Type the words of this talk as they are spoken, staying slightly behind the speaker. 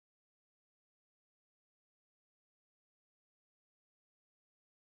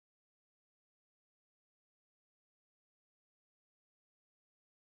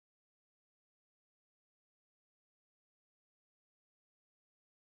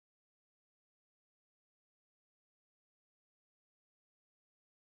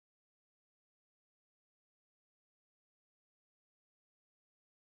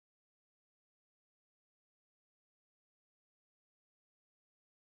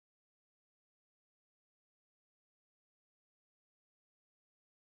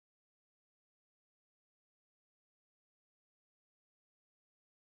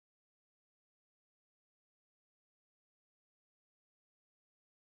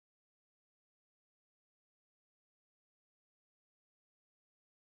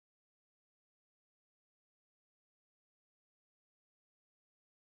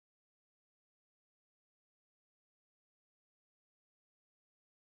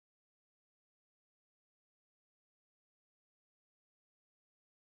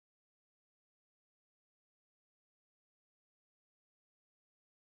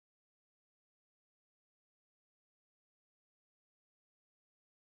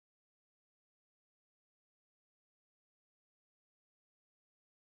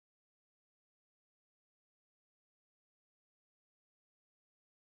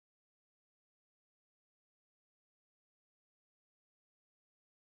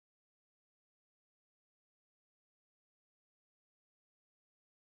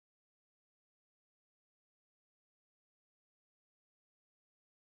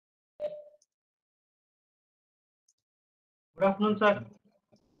Good afternoon, sir.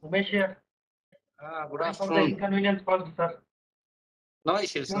 Umesh here. Good Sorry for the afternoon. inconvenience caused, sir. No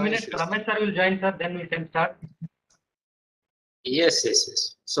issues. Few No minutes, issues. Ramesh sir will join, sir. Then we can start. Yes, yes,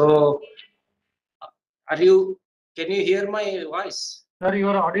 yes. So, are you? Can you hear my voice? Sir,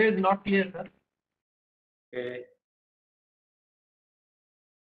 your audio is not clear, sir. Okay.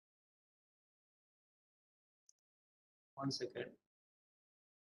 One second.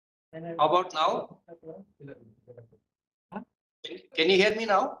 How about now? Can you hear me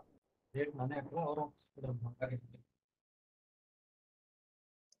now?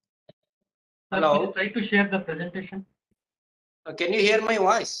 Hello. Sir, try to share the presentation. Can you hear my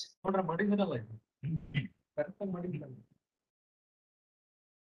voice?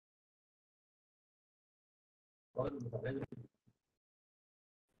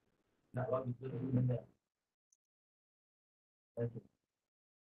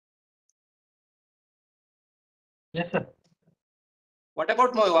 Yes, sir. What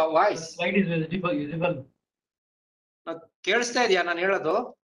about my The voice? slide is visible. ಕೇಳಿಸ್ತಾ ಇದೆಯಾ ನಾನು ಹೇಳೋದು?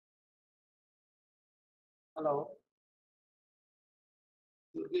 Hello.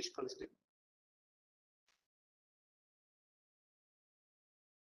 English ಕಳಿಸ್ತೀನಿ.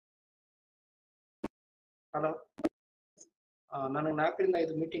 Hello. ನನಗೆ 4 ರಿಂದ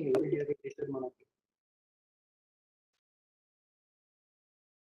 5 meeting ಇದೆ disturb ಮಾಡೋಕೆ.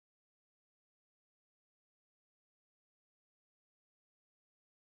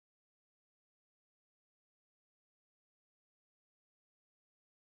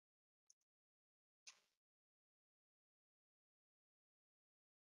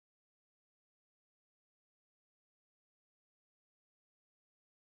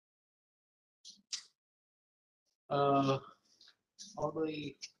 How do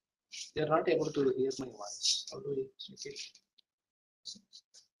I? They are not able to hear my voice. How do I check it?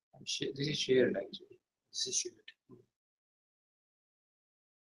 This is shared actually. This is shared.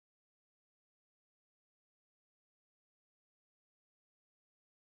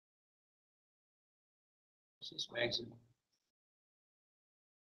 This is maximum.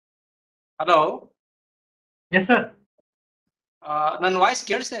 Hello. Yes, sir. ನನ್ನ voice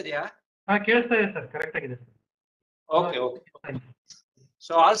ಕೇಳಿಸ್ತಾ ಇದೆಯಾ? ಕೇಳಿಸ್ತಾ ಇದೆ sir, correct ಆಗಿದೆ sir. Okay, okay.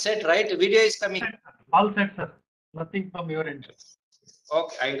 So all set, right? Video is coming. All set, sir. Nothing from your end.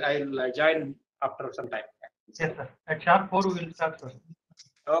 Okay, I'll join after some time. Yes, sir. At sharp 4 we will start, sir.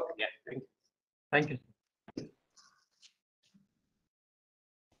 Okay, yeah, thank you. Thank you, sir.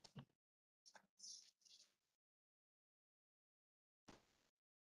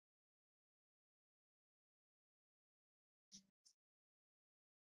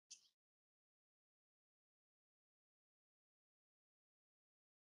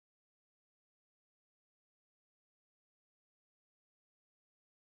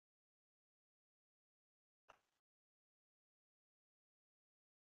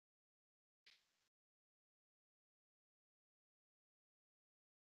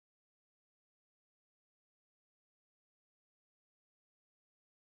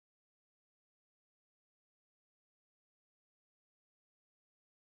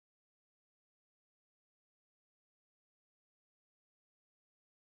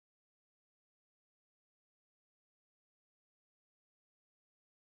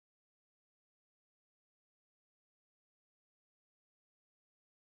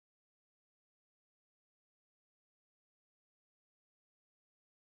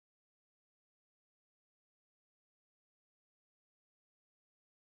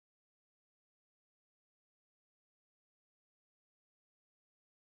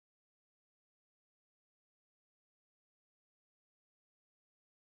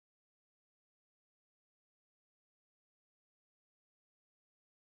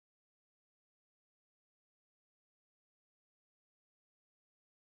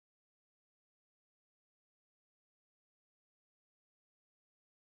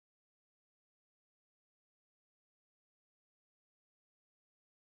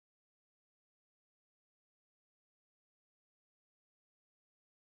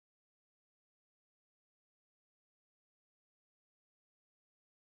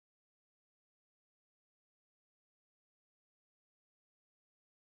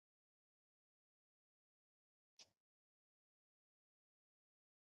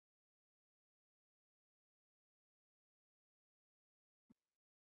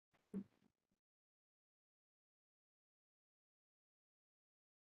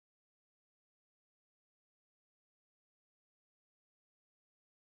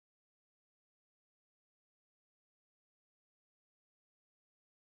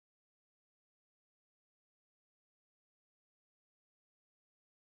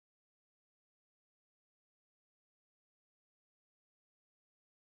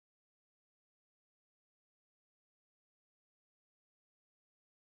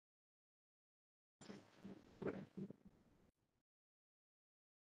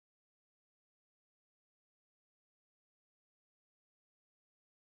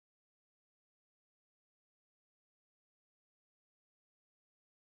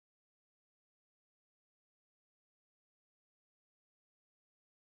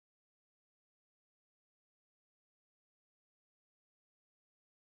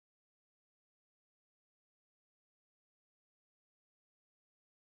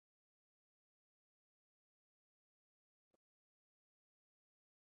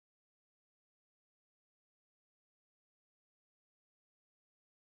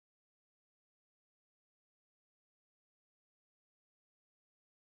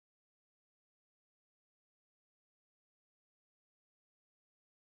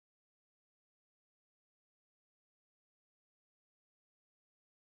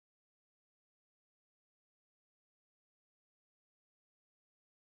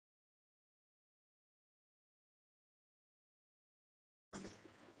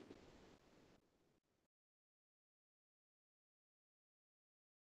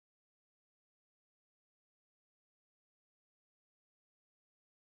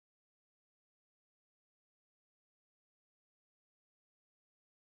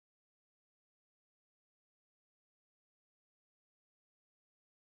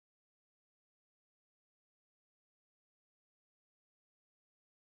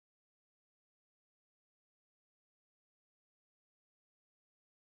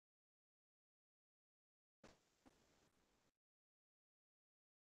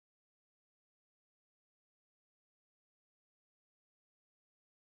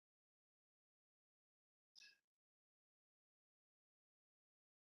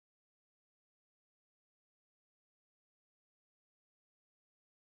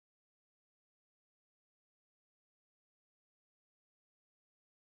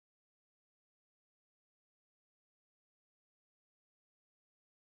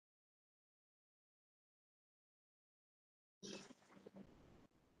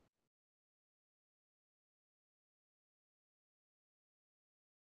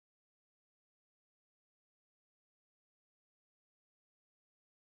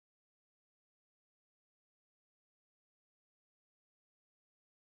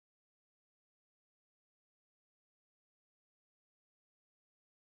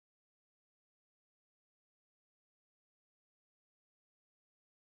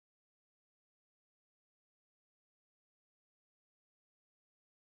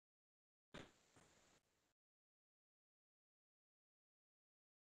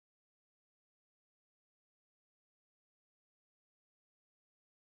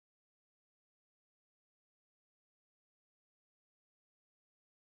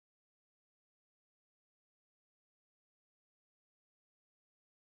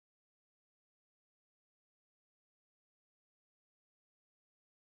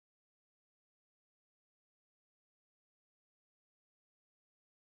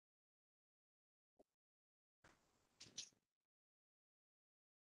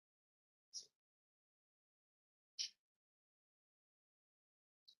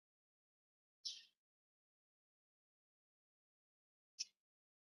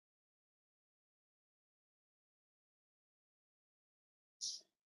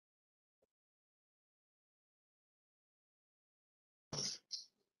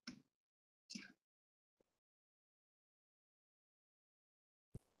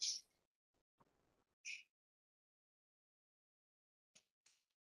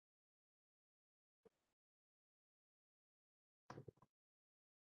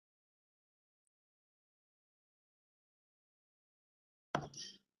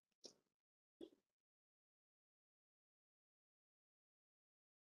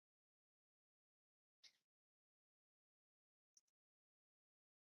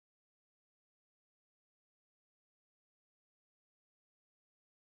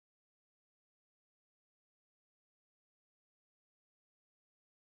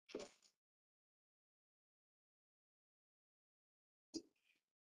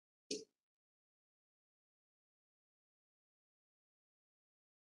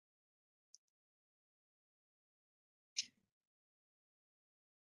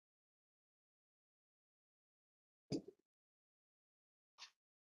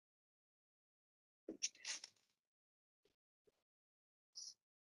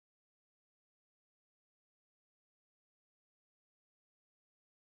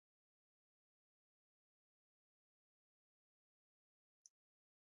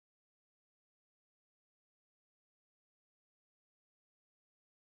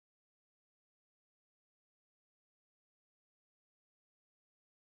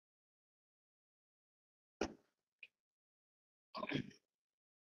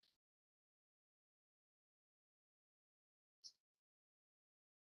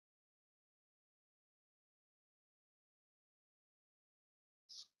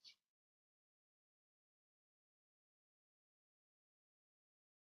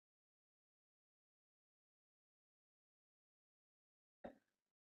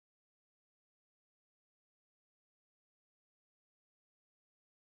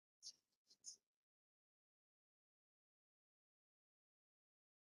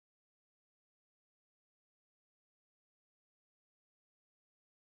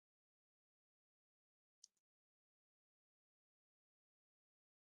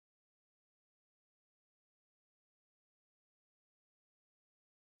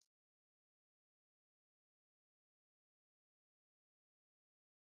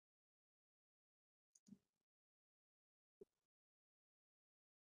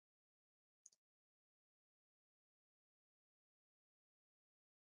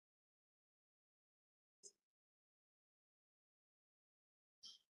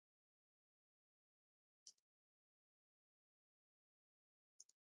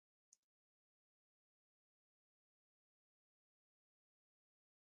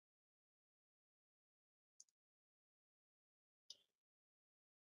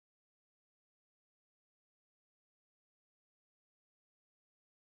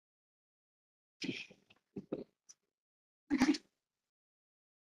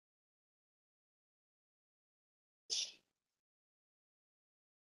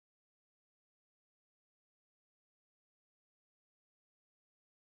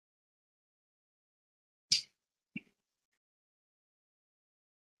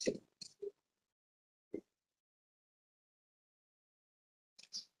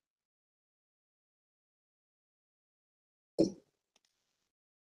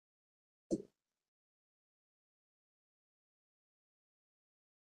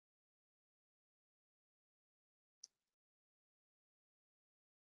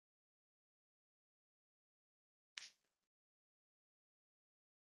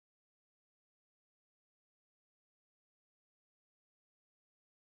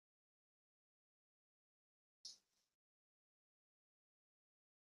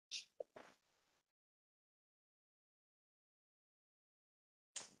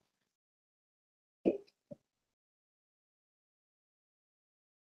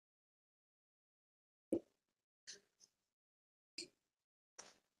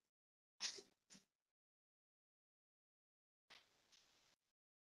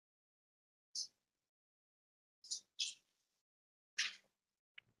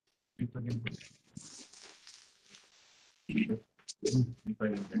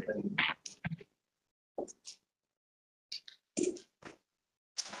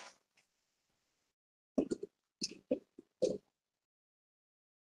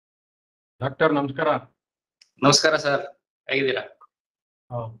 Doctor ನಮಸ್ಕಾರ. ನಮಸ್ಕಾರ sir, ಹೇಗಿದ್ದೀರಾ?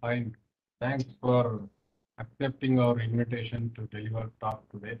 Fine. Thanks for accepting our invitation to deliver talk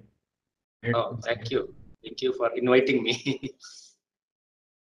today. Great Oh, to see thank you. Thank you for inviting me.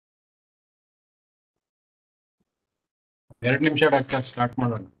 ಎರಡು ನಿಮಿಷ doctor start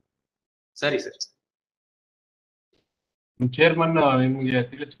ಮಾಡೋಣ. ಸರಿ sir. Chairman ನಿಮ್ಗೆ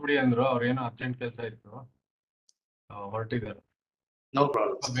ತಿಳಿಸ್ಬಿಡಿ ಅಂದ್ರು, ಅವ್ರೇನೋ ಅರ್ಜೆಂಟ್ ಕೆಲಸ ಇತ್ತು, ಹೊರಟಿದ್ದಾರೆ. No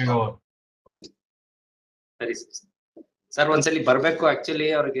problem. ಬೇಗ ಹೋಗಿ. ಸರಿ ಸರ್ ಒಂದ್ಸಲಿ ಬರ್ಬೇಕು ಆಕ್ಚುಲಿ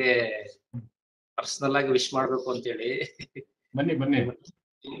ಅವ್ರಿಗೆ ಪರ್ಸನಲ್ ಆಗಿ ವಿಶ್ ಮಾಡ್ಬೇಕು ಅಂತೇಳಿ ಬನ್ನಿ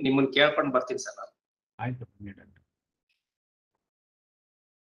ನಿಮ್ಮನ್ನ ಕೇಳ್ಕೊಂಡು ಬರ್ತೀನಿ ಸರ್ ನಾನು. ಆಯ್ತು ಬನ್ನಿ ಡಾಕ್ಟರ್.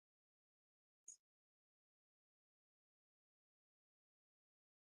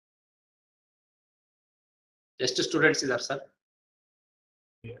 ಎಷ್ಟು ಸ್ಟೂಡೆಂಟ್ಸ್ ಇದಾರೆ ಸರ್?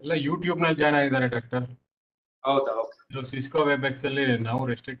 ಎಲ್ಲ ಯೂಟ್ಯೂಬ್ ನಲ್ಲಿ ಜಾಯ್ನ್ ಆಗಿದ್ದಾರೆ ಡಾಕ್ಟರ್. ಹೌದಾ? ಓಕೆ. ಸಿಸ್ಕೋ ವೆಬ್ಎಕ್ಸ್ ಅಲ್ಲಿ ನಾವು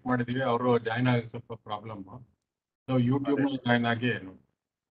ರೆಸ್ಟ್ರಿಕ್ಟ್ ಮಾಡಿದೀವಿ, ಅವರು ಜಾಯ್ನ್ ಆಗಿ ಸ್ವಲ್ಪ ಪ್ರಾಬ್ಲಮ್. ಸೊ ಯೂಟ್ಯೂಬ್ ನಲ್ಲಿ ಜಾಯ್ನ್ ಆಗಿ.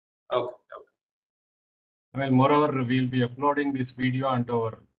 ಓಕೆ. ಆಮೇಲೆ moreover we'll be uploading this video onto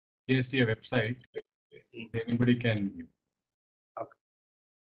our KCA website. Anybody can view. Okay.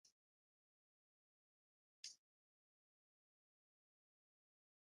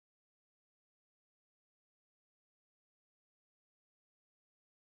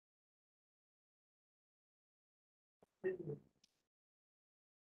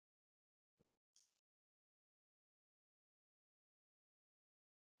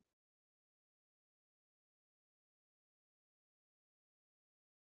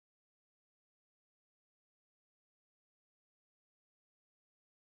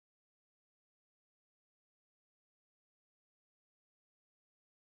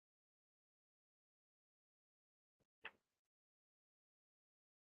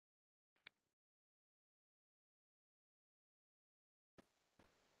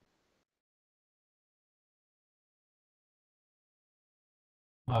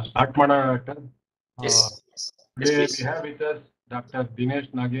 Start ಮಾಡೋಣ doctor. Yes. Today please. we have with us Dr. Dinesh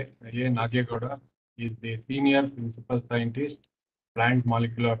Nagegowda. He is the senior principal scientist, plant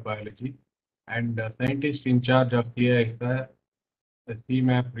molecular biology, and scientist in charge of CISR, the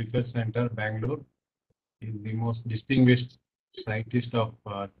CMAP Research Center, Bangalore. He is the most distinguished scientist of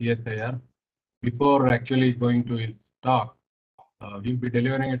CSIR. Before actually going to his talk, we'll be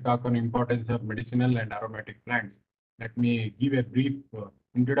delivering a talk on importance of medicinal and aromatic plants. Let me give a brief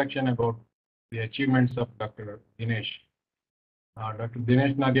introduction about the achievements of Dr. Dinesh. Dr.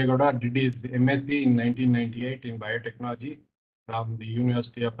 Dinesh Nagegowda did his MSc in 1998 in biotechnology from the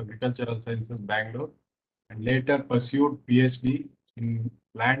University of Agricultural Sciences, Bangalore, and later pursued PhD in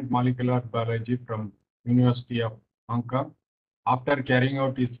plant molecular biology from University of Hong Kong. After carrying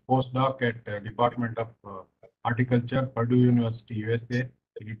out his postdoc at Department of Horticulture, Purdue University, USA,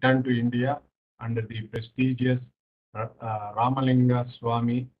 he returned to India under the prestigious Ramalinga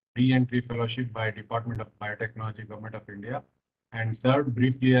Swamy Re-Entry Fellowship by Department of Biotechnology, Government of India, and served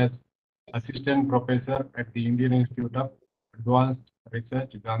briefly as Assistant Professor at the Indian Institute of Advanced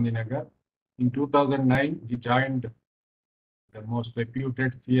Research, Gandhinagar. In 2009, he joined the most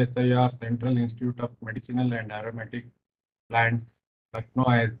reputed CSIR Central Institute of Medicinal and Aromatic Plants, Lucknow,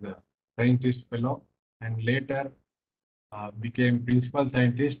 as Scientist Fellow, and later became Principal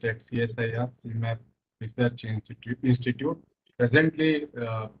Scientist at CSIR CMAP Research Institute. Presently,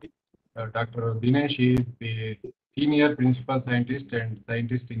 Dr. Dinesh is the Senior Principal Scientist and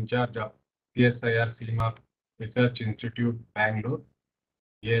Scientist in charge of CSIR CMAP Research Institute, Bangalore.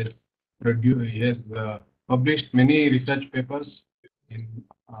 He has published many research papers in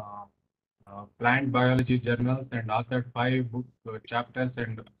plant biology journals and authored 5 book chapters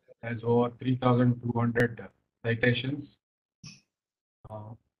and has over 3,200 citations.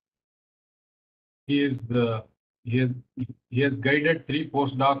 He has guided 3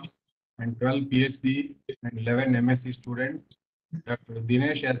 postdocs and 12 PhD and 11 MSc students. Dr.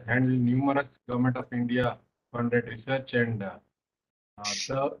 Dinesh has handled numerous Government of India funded research and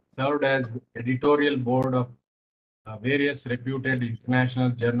served as editorial board of various reputed international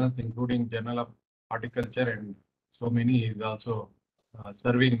journals, including Journal of Horticulture, and so many. He is also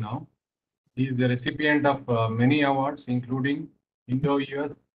serving now. He is the recipient of many awards, including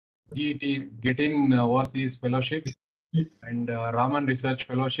Indo-US Getin Overseas Fellowship and Raman Research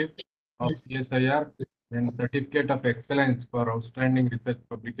Fellowship of CSIR, and Certificate of Excellence for Outstanding Research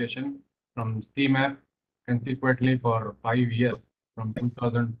Publication from CMAP, consequently for 5 years, from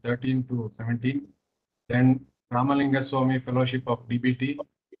 2013 to 17. Then Ramalinga Swamy Fellowship of DBT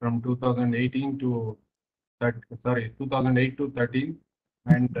from 2008 to 13,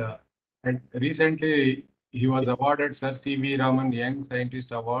 and recently he was awarded Sir C.V. Raman Young Scientist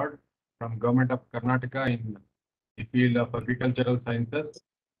Award from Government of Karnataka in the field of agricultural sciences,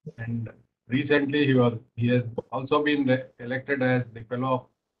 and recently he has also been elected as the Fellow of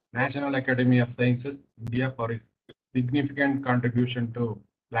National Academy of Sciences, India, for his significant contribution to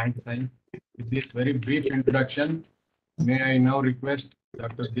plant science. With this very brief introduction, may I now request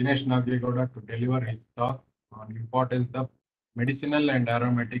Dr. Dinesh Nagegowda to deliver his talk on importance of medicinal and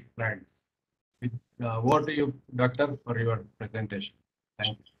aromatic plants. Over to you, Doctor, for your presentation.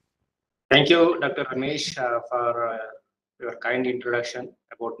 Thank you. Thank you, Dr. Ramesh, for your kind introduction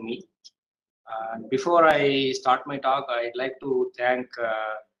about me. Before I start my talk, I'd like to thank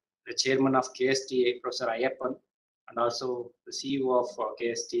the chairman of KSTA, Professor Ayyappan, and also the CEO of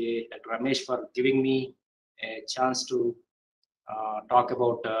KSTA, Dr. Ramesh, for giving me a chance to talk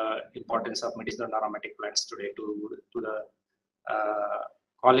about importance of medicinal and aromatic plants today to the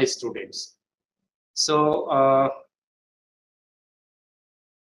college students. So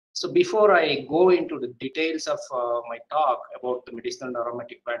before I go into the details of my talk about the medicinal and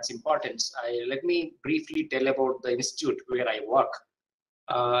aromatic plants importance, let me briefly tell about the institute where I work.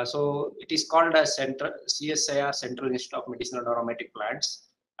 So it is called as CSIR, Central Institute of Medicinal and Aromatic Plants,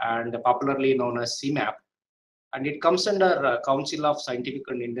 and popularly known as CMAP. And it comes under Council of Scientific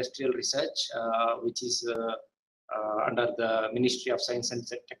and Industrial Research, which is under the Ministry of Science and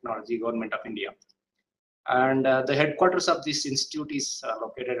Technology, Government of India. And the headquarters of this institute is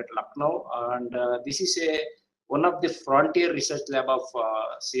located at Lucknow, and this is one of the frontier research lab of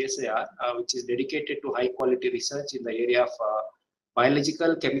CSIR, which is dedicated to high quality research in the area of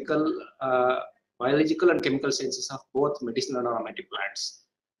biological and chemical sciences of both medicinal and aromatic plants,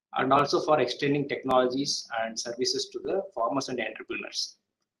 and also for extending technologies and services to the farmers and entrepreneurs.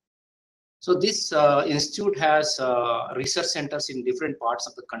 So this institute has research centers in different parts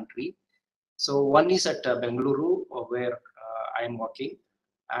of the country. So one is at Bengaluru, where I am working,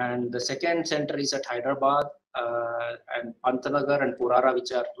 and the second center is at Hyderabad and Pantanagar and Purara,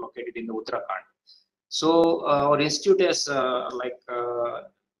 which are located in the Uttarakhand. So our institute has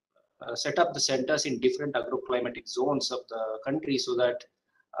set up the centers in different agroclimatic zones of the country so that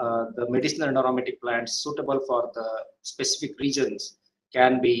the medicinal and aromatic plants suitable for the specific regions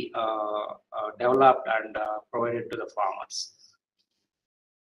can be developed and provided to the farmers.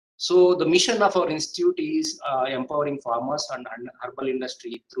 So the mission of our institute is empowering farmers and herbal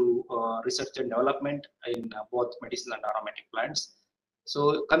industry through research and development in both medicinal and aromatic plants.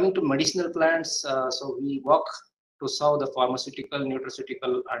 So coming to medicinal plants, so we work to serve the pharmaceutical,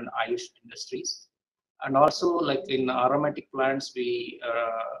 nutraceutical, and Ayush industries. And also, like in aromatic plants, we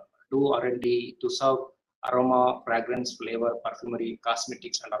do R&D to serve aroma, fragrance, flavor, perfumery,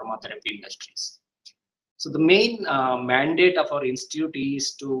 cosmetics, and aromatherapy industries. So the main mandate of our institute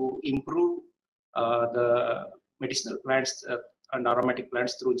is to improve the medicinal plants and aromatic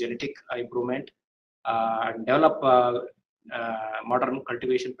plants through genetic improvement, and develop modern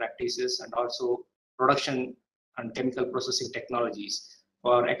cultivation practices, and also production and chemical processing technologies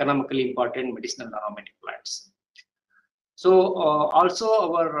for economically important medicinal and aromatic plants. So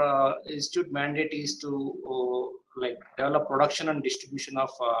also our institute mandate is to develop production and distribution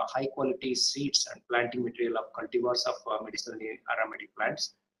of high quality seeds and planting material of cultivars of medicinal aromatic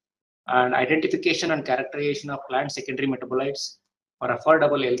plants, and identification and characterization of plant secondary metabolites for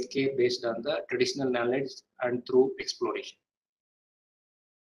affordable healthcare based on the traditional knowledge and through exploration.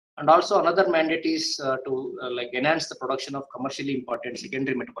 And also another mandate is to enhance the production of commercially important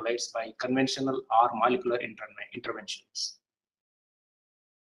secondary metabolites by conventional or molecular interventions.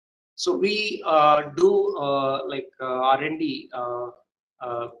 So we do R&D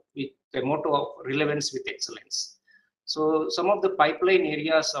with the motto of relevance with excellence. So some of the pipeline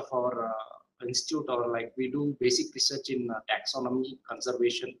areas of our institute are we do basic research in taxonomy,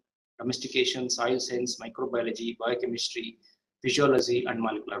 conservation, domestication, soil science, microbiology, biochemistry, physiology, and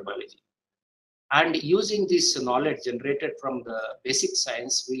molecular biology. And using this knowledge generated from the basic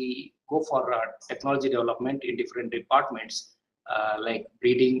science, we go for technology development in different departments like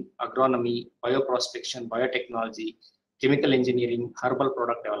breeding, agronomy, bioprospection, biotechnology, chemical engineering, herbal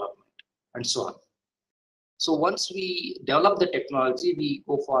product development, and so on. So once we develop the technology, we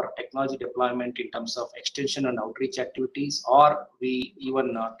go for technology deployment in terms of extension and outreach activities, or we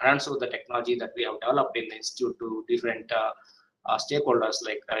even transfer the technology that we have developed in the institute to different stakeholders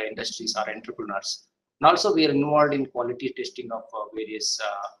like industries or entrepreneurs. And also we are involved in quality testing of various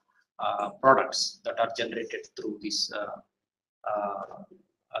products that are generated through this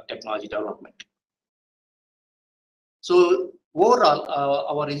technology development. So overall,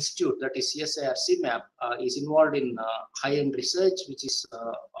 our institute, that is CSIR CMAP, is involved in high-end research, which is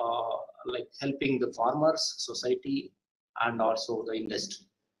helping the farmers, society, and also the industry.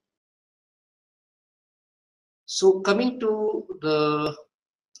 So coming to the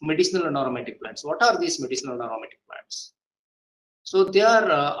medicinal and aromatic plants, what are these medicinal and aromatic plants? So they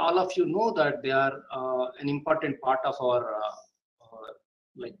are, all of you know that they are an important part of our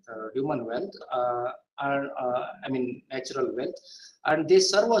human wealth, natural wealth, and they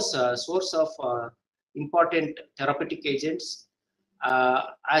serve as a source of important therapeutic agents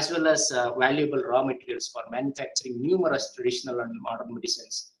as well as valuable raw materials for manufacturing numerous traditional and modern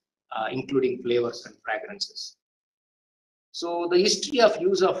medicines, including flavors and fragrances. So the history of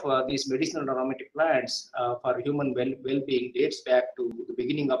use of these medicinal aromatic plants for human well-being dates back to the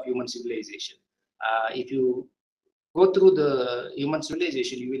beginning of human civilization. If you go through the human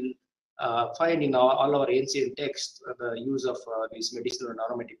civilization, you will find in all our ancient texts the use of these medicinal and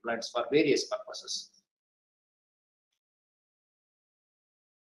aromatic plants for various purposes.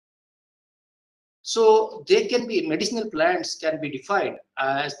 So they can be, medicinal plants can be defined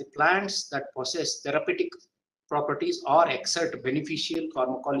as the plants that possess therapeutic properties or exert beneficial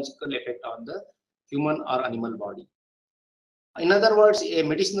pharmacological effect on the human or animal body. In other words, a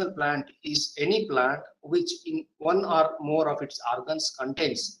medicinal plant is any plant which in one or more of its organs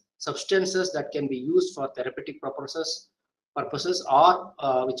contains substances that can be used for therapeutic purposes or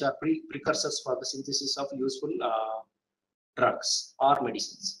which are precursors for the synthesis of useful drugs or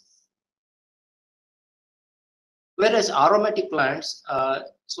medicines. Whereas aromatic plants,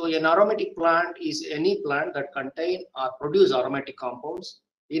 so an aromatic plant is any plant that contain or produce aromatic compounds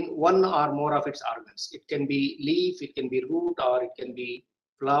in one or more of its organs. It can be leaf, it can be root, or it can be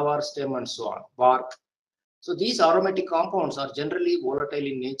flower, stem, and so on, bark. So these aromatic compounds are generally volatile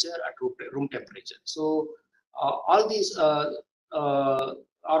in nature at room temperature. So all these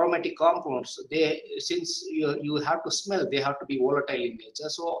aromatic compounds, since you have to smell, they have to be volatile in nature.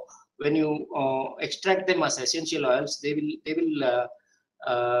 So when you extract them as essential oils, they will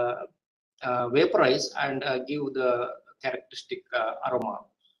vaporize and give the characteristic aroma.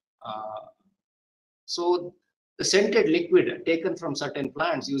 So the scented liquid taken from certain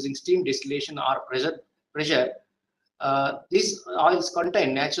plants using steam distillation or pressure, these oils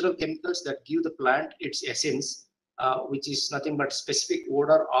contain natural chemicals that give the plant its essence, which is nothing but specific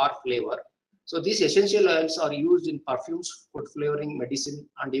odor or flavor. So these essential oils are used in perfumes, food flavoring, medicine,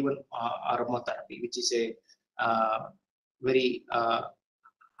 and even aromatherapy, which is a very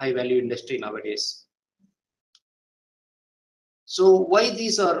high value industry nowadays. So why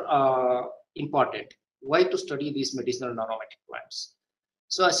these are important? Why to study these medicinal and aromatic plants?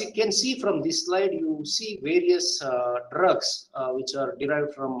 So as you can see from this slide, you see various drugs which are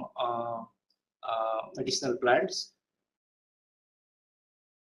derived from medicinal plants.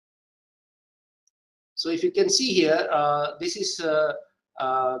 So if you can see here, this is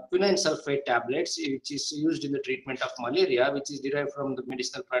quinine sulfate tablets, which is used in the treatment of malaria, which is derived from the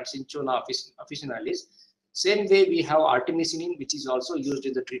medicinal plant Cinchona officinalis. Same way we have artemisinin, which is also used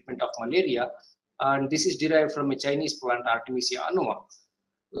in the treatment of malaria, and this is derived from a Chinese plant Artemisia annua.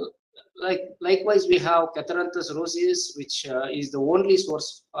 Likewise, we have Catharanthus roseus, which is the only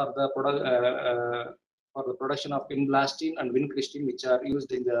source for the production of vinblastine and vincristine, which are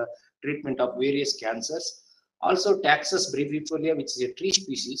used in the treatment of various cancers. Also, Taxus brevifolia, which is a tree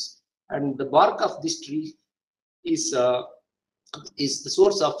species, and the bark of this tree is the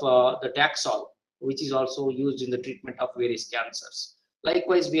source of the Taxol, which is also used in the treatment of various cancers.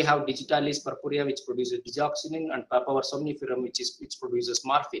 Likewise, we have Digitalis purpurea, which produces digoxinin, and Papaver somniferum, which produces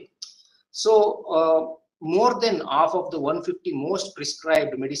morphine. So more than half of the 150 most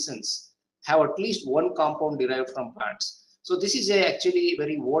prescribed medicines have at least one compound derived from plants. So this is actually a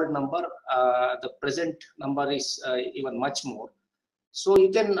very old number. The present number is even much more. So you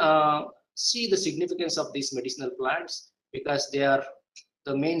can see the significance of these medicinal plants because they are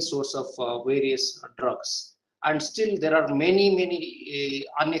the main source of various drugs. And still there are many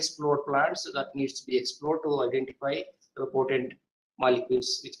unexplored plants that needs to be explored to identify the potent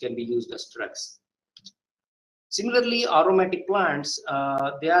molecules which can be used as drugs. Similarly, aromatic plants,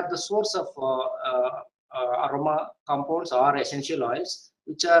 they are the source of aroma compounds or essential oils,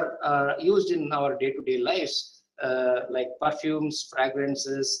 which are used in our day-to-day lives, like perfumes,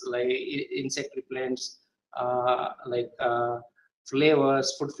 fragrances, like insect repellents, like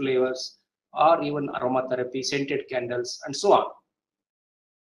flavors, food flavors, or even aromatherapy, scented candles, and so on.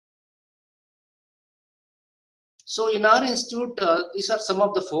 So in our institute, these are some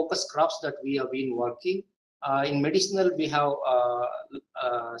of the focus crops that we have been working. In medicinal, we have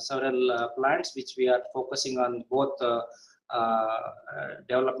several plants which we are focusing on both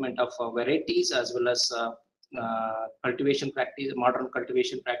development of varieties as well as cultivation practice, modern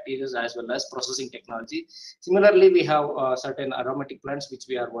cultivation practices, as well as processing technology. Similarly, we have certain aromatic plants which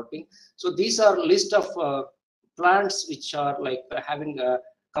we are working. So these are list of plants which are like having a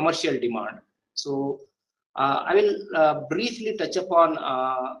commercial demand. So I will briefly touch upon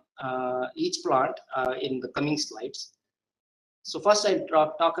each plant in the coming slides. So first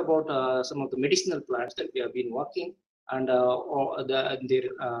I'll talk about some of the medicinal plants that we have been working and their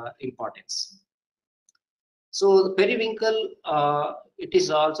importance. So the periwinkle, it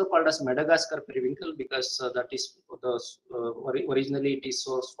is also called as Madagascar periwinkle because that is originally it is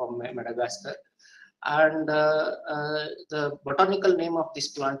sourced from Madagascar. And the botanical name of this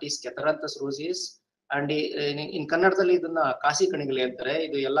plant is Catharanthus roseus. And in ಕನ್ನಡದಲ್ಲಿ ಇದನ್ನ ಕಾಸಿ ಕಣಿಗಲಿ ಅಂತಾರೆ.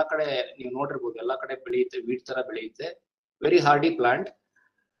 ಇದು ಎಲ್ಲಾ ಕಡೆ ನೀವು ನೋಡಿರಬಹುದು, ಎಲ್ಲಾ ಕಡೆ ಬೆಳೆಯುತ್ತೆ, ವೀಡ್ ತರ ಬೆಳೆಯುತ್ತೆ. Very hardy plant.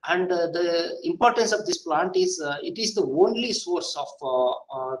 And the importance of this plant is it is the only source of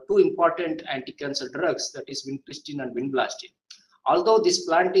two important anti-cancer drugs, that is vincristine and vinblastine. Although this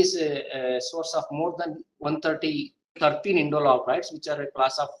plant is a source of more than 113 indole alkaloids, which are a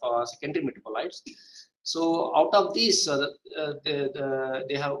class of secondary metabolites. So out of these,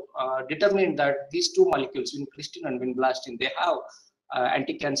 they have determined that these two molecules, vincristine and vinblastine, they have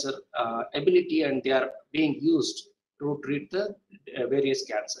anti-cancer ability, and they are being used to treat the various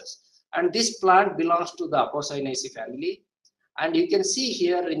cancers. And this plant belongs to the Apocynaceae family. And you can see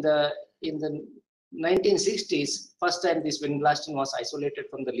here in the 1960s, first time this vinblastine was isolated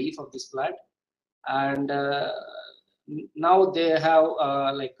from the leaf of this plant. And now they have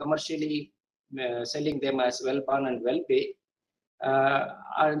like commercially selling them as Wellborn and Wellpay.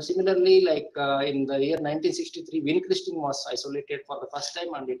 And similarly, like in the year 1963, vincristine was isolated for the first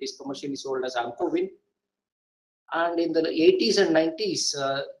time, and it is commercially sold as Amphovin. And in the 80s and 90s,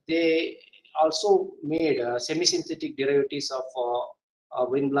 they also made semi-synthetic derivatives of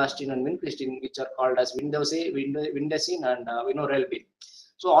vinblastine and vincristine, which are called as vindacine and vinorelbine.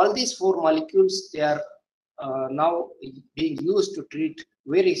 So all these four molecules, they are now being used to treat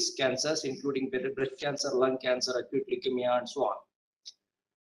various cancers, including breast cancer, lung cancer, acute leukemia, and so on.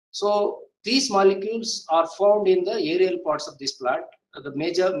 So these molecules are found in the aerial parts of this plant. The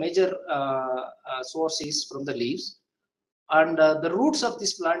major source is from the leaves, and the roots of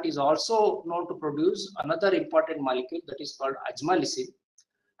this plant is also known to produce another important molecule, that is called ajmalicin,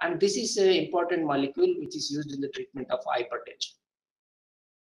 and this is an important molecule which is used in the treatment of hypertension.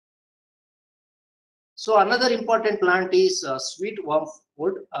 So another important plant is sweet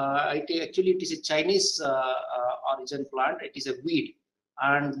wormwood. Actually, it is a Chinese origin plant. It is a weed.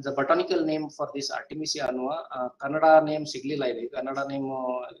 And the botanical name for this Artemisia annua, Kannada name Siglila ide. Kannada name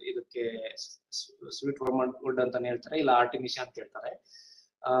idakke sweet wormwood antane heltare, illa Artemisia anta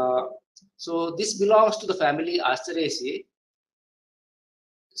heltare. So this belongs to the family Asteraceae.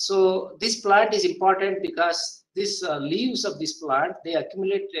 So this plant is important because these leaves of this plant, they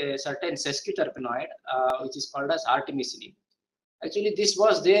accumulate a certain sesquiterpenoid, which is called as artemisinin. Actually, this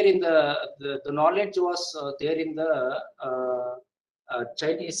was there in the knowledge was there in the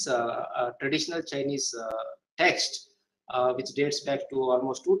Chinese traditional Chinese text, which dates back to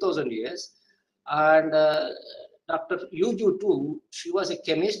almost 2000 years. And Dr. Yu Ju too, she was a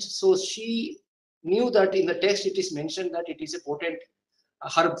chemist, so she knew that in the text it is mentioned that it is a potent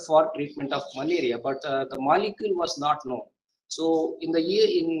herb for treatment of malaria, but the molecule was not known. So in the year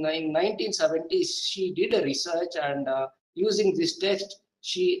in 1970s, she did a research, and using this text,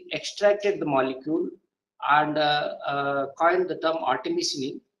 she extracted the molecule and coined the term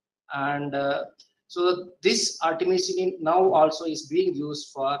artemisinin. And so this artemisinin now also is being used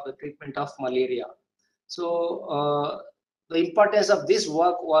for the treatment of malaria. So the importance of this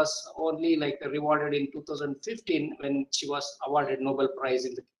work was only like rewarded in 2015 when she was awarded Nobel Prize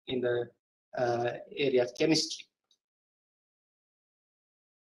in the area of chemistry.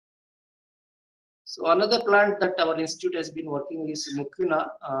 So another plant that our institute has been working is mucuna.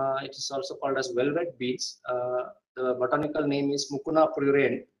 It is also called as velvet beans. The botanical name is Mucuna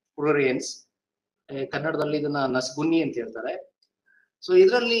pruriens. Kannadalli idanna nasgunni anta heltare. So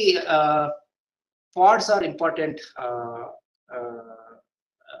idರಲ್ಲಿ pods are important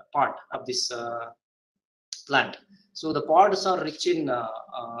part of this plant. So the pods are rich in,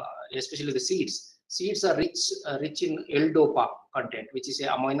 especially the seeds. Seeds are rich in L-dopa content, which is an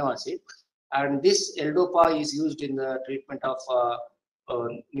amino acid, and this L-dopa is used in the treatment of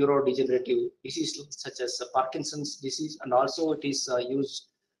neurodegenerative disease such as Parkinson's disease, and also it is used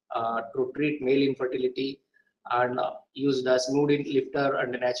to treat male infertility, and used as mood lifter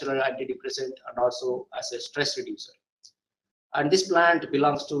and a natural antidepressant, and also as a stress reducer. And this plant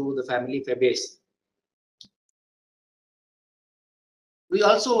belongs to the family Fabaceae. We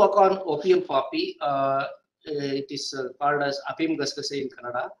also work on opium poppy. It is called as Apim Gascaceae in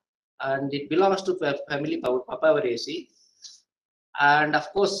Kannada, and it belongs to family Papaveraceae. And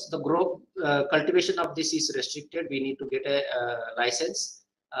of course, the cultivation of this is restricted. We need to get a license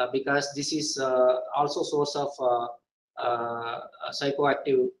because this is also source of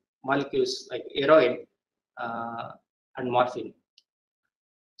psychoactive molecules like heroin and morphine.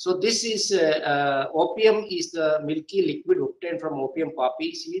 So this is opium is the milky liquid obtained from opium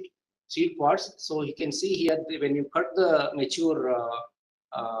poppy seed. seed pods. So you can see here when you cut the mature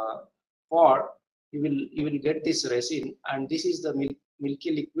pod, you will get this resin, and this is the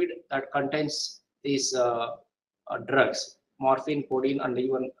milky liquid that contains these drugs, morphine, codeine, and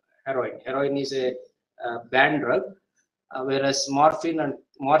even heroin. Heroin is a banned drug, whereas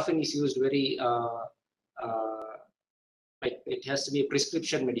morphine is used very like it has to be a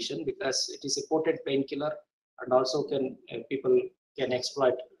prescription medicine because it is a potent painkiller, and also people can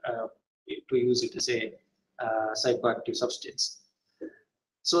exploit to use it as a psychoactive substance.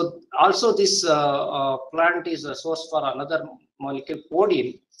 So also this plant is a source for another molecule,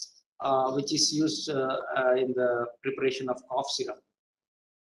 codeine, which is used in the preparation of cough syrup.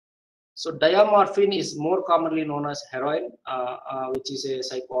 So diamorphine is more commonly known as heroin, which is a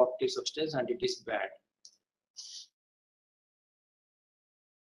psychoactive substance, and it is bad.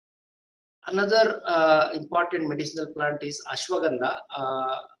 Another important medicinal plant is ashwagandha.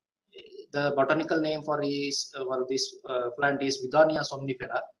 The botanical name for this plant is Vidania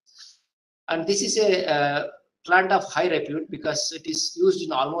somnifera, and this is a plant of high repute because it is used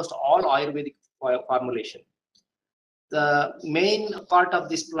in almost all Ayurvedic formulation. The main part of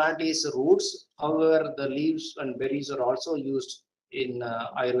this plant is roots. However, the leaves and berries are also used in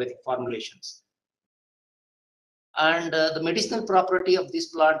Ayurvedic formulations. And the medicinal property of this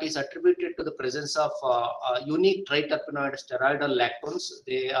plant is attributed to the presence of unique triterpenoid steroidal lactones.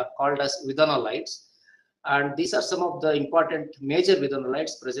 They are called as vidonolides, and these are some of the important major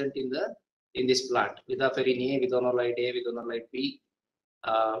vidonolides present in this plant: vidaferin A, vidonolide A, vidonolide B,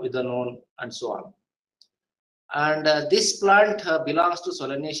 vidonone, and so on. And this plant belongs to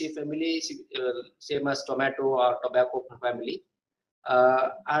Solanaceae family, same as tomato or tobacco family,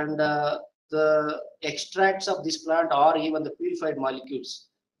 and the extracts of this plant or even the purified molecules,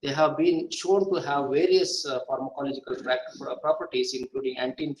 they have been shown to have various pharmacological properties, including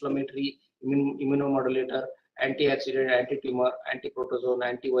anti-inflammatory, immunomodulator, antioxidant, anti-tumor, anti-protozoan,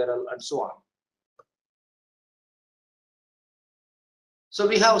 antiviral, and so on. So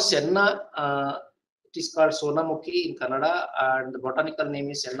we have senna. It is called Sonamukhi in Kannada, and the botanical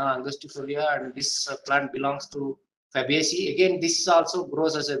name is Senna angustifolia, and this plant belongs to Fabaceae. Again, this also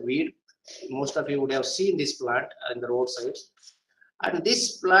grows as a weed. Most of you would have seen this plant in the roadsides. And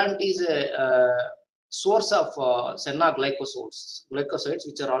this plant is a source of senna glycosides,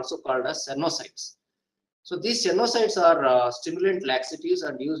 which are also called as senosides. So these senosides are stimulant laxatives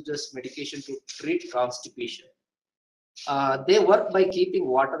and used as medication to treat constipation. They work by keeping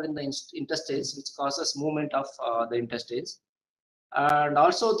water in the intestines, which causes movement of the intestines. And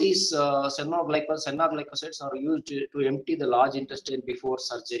also these senna glycosides are used to empty the large intestine before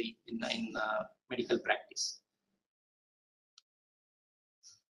surgery in medical practice.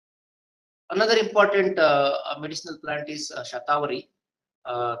 Another important medicinal plant is Shatavari.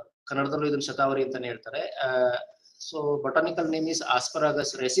 Kannadallu idನ್ನು Shatavari ಅಂತಾನೆ ಹೇಳ್ತಾರೆ. So botanical name is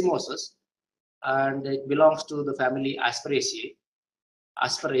Asparagus racemosus, and it belongs to the family Asperaceae.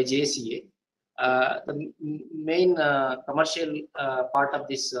 The main commercial part of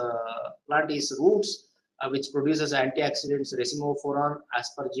this plant is roots, which produces antioxidants racemophoron,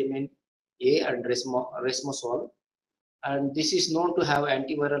 asparagine A, and resmosol. And this is known to have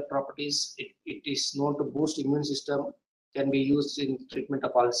antiviral properties. It is known to boost immune system, can be used in treatment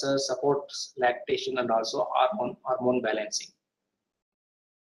of ulcers, supports lactation, and also hormone balancing.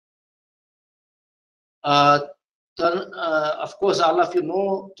 Of course, all of you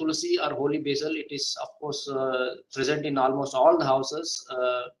know Tulsi or holy basil. It is, of course, present in almost all the houses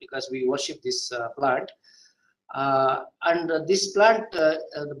because we worship this plant. And this plant,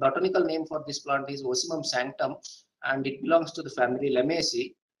 the botanical name for this plant is Ocimum sanctum, and it belongs to the family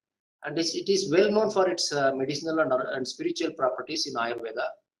Lamiaceae. And it is well known for its medicinal and spiritual properties in Ayurveda.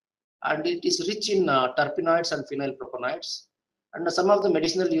 And it is rich in terpenoids and phenylpropanoids. And some of the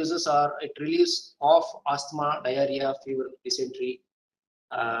medicinal uses are it relieves cough, asthma, diarrhea, fever, dysentery,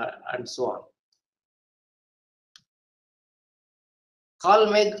 and so on.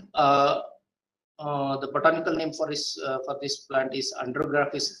 Kalmeg, the botanical name for this plant is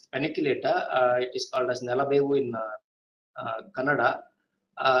Andrographis paniculata. It is called as Nelabevu in Kannada,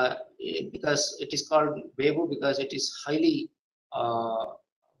 because it is called Bevu because it is highly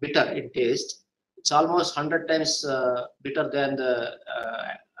bitter in taste. It's almost 100 times bitter than the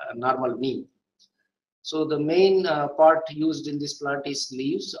normal neem. So the main part used in this plant is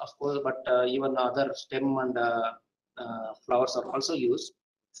leaves, of course, but even other stem and flowers are also used.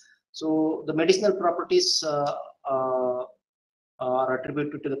 So the medicinal properties are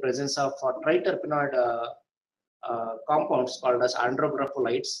attributed to the presence of triterpenoid compounds called as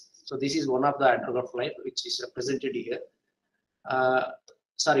andrographolides. So this is one of the andrographolides which is represented here.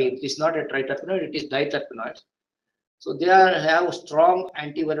 sorry, it is not a triterpenoid, it is diterpenoid. So they have strong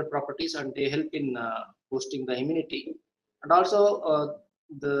antiviral properties and they help in boosting the immunity. And also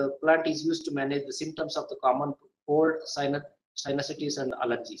the plant is used to manage the symptoms of the common cold, sinusitis and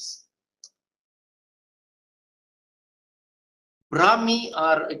allergies. Brahmi,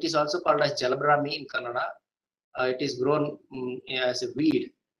 or it is also called as Jalabrahmi in Kannada. It is grown as a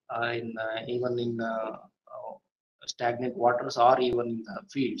weed even in stagnant waters or even in the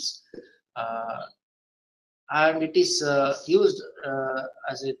fields. And it is used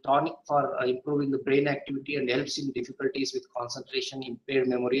as a tonic for improving the brain activity and helps in difficulties with concentration, impaired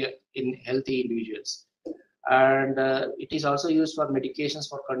memory in healthy individuals. And it is also used for medications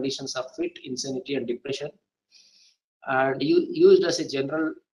for conditions of fit, insanity, and depression, and used as a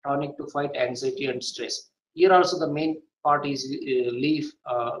general tonic to fight anxiety and stress. Here also the main part is leaf,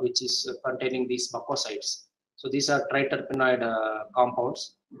 which is containing these bacosides. So these are triterpenoid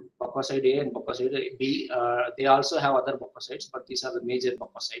compounds, bacoside A and bacoside B. They also have other bacosides, but these are the major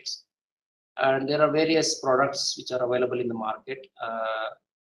bacosides. And there are various products which are available in the market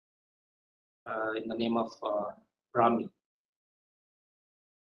in the name of Brahmi.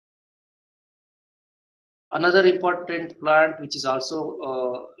 Another important plant which is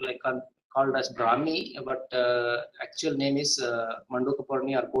also called as Brahmi, but actual name is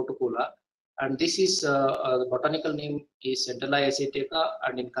Mandukaparni or Kotukula. And this is the botanical name is Centella asiatica,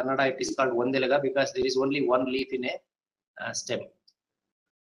 and in Kannada it is called Vandelega because there is only one leaf in a stem.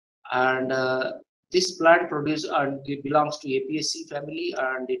 And this plant produces, and it belongs to Apiaceae family,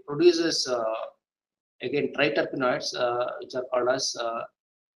 and it produces again triterpenoids, which are called as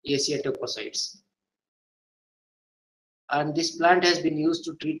acetocosides. And this plant has been used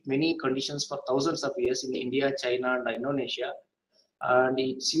to treat many conditions for thousands of years in India, China, and Indonesia. And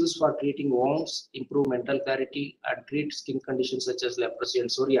it's used for treating wounds, improve mental clarity, and treat skin conditions such as leprosy and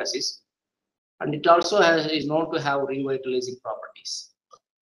psoriasis. And it also is known to have revitalizing properties.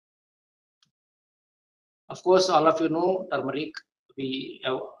 Of course, all of you know turmeric.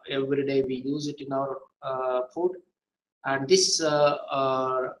 Every day we use it in our food, and this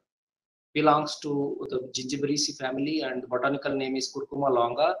belongs to the Gingiberaceae family, and the botanical name is Curcuma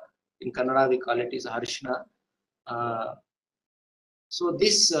longa. In Kannada, we call it is Harishna. So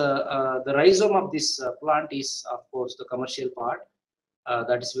this the rhizome of this plant is, of course, the commercial part.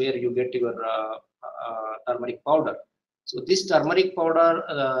 That is where you get your turmeric powder. So this turmeric powder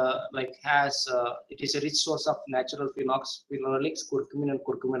has it is a rich source of natural phenolics, curcumin and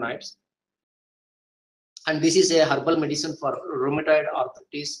curcuminoids. And this is a herbal medicine for rheumatoid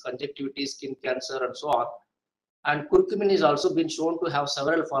arthritis, conjunctivitis, skin cancer, and so on. And curcumin is also been shown to have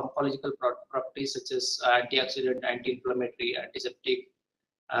several pharmacological properties such as antioxidant, anti-inflammatory, antiseptic,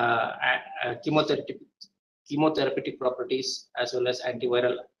 chemotherapeutic properties, as well as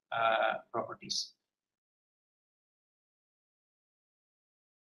antiviral properties.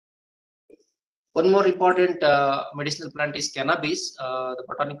 One more important medicinal plant is cannabis. The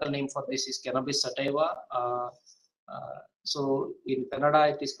botanical name for this is Cannabis sativa. So in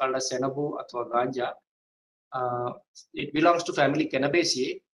Kannada, it is called as Senabu or Ganja. It belongs to family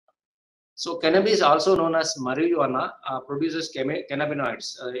Cannabaceae. So cannabis, also known as marijuana, produces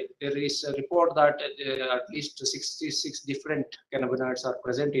cannabinoids. There is a report that at least 66 different cannabinoids are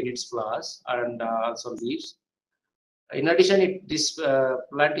present in its flowers and also leaves. In addition, this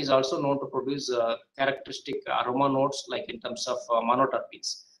plant is also known to produce characteristic aroma notes, like in terms of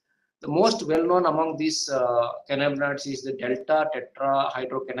monoterpenes. The most well-known among these cannabinoids is the delta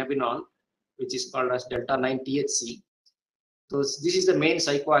tetrahydrocannabinol, which is called as delta 9 THC. So this is the main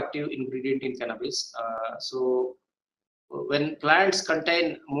psychoactive ingredient in cannabis. So when plants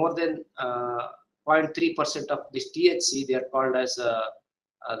contain more than 0.3% of this THC, they are called as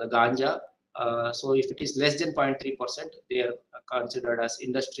the ganja. So if it is less than 0.3%, they are considered as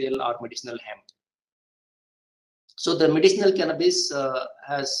industrial or medicinal hemp. So the medicinal cannabis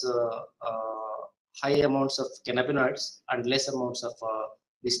has high amounts of cannabinoids and less amounts of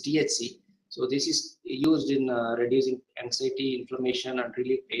this THC. So this is used in reducing anxiety, inflammation, and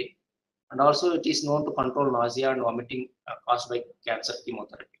relief pain. And also it is known to control nausea and vomiting caused by cancer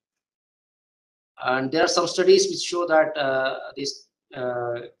chemotherapy. And there are some studies which show that this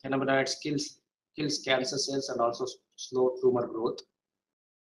cannabinoids kills cancer cells and also slow tumor growth.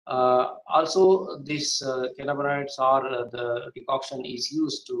 Also, these cannabinoids or the decoction is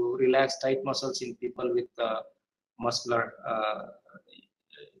used to relax tight muscles in people with muscular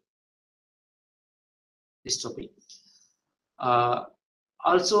dystrophy.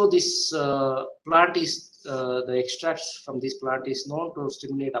 Also, this plant is the extracts from this plant is known to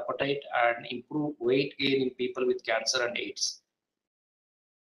stimulate appetite and improve weight gain in people with cancer and AIDS.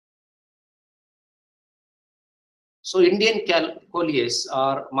 So Indian Coleus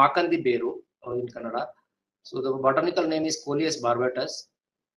or Makandi Beru in Kannada. So the botanical name is Coleus barbatus.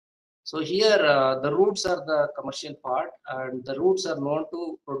 So here the roots are the commercial part, and the roots are known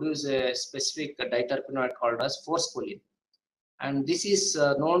to produce a specific diterpenoid called as forskolin. And this is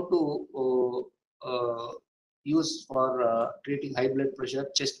known to use for treating high blood pressure,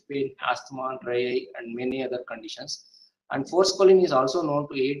 chest pain, asthma, dry eye, and many other conditions. And forskolin is also known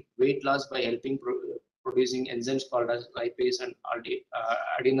to aid weight loss by helping producing enzymes called as lipase and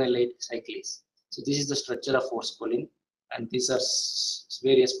adenylate cyclase. So this is the structure of forskolin, and these are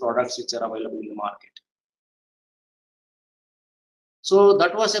various products which are available in the market. So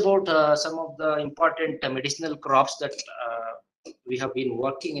that was about some of the important medicinal crops that we have been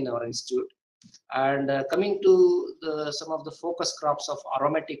working in our institute. And coming to some of the focus crops of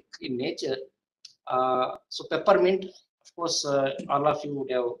aromatic in nature. So peppermint, of course, all of you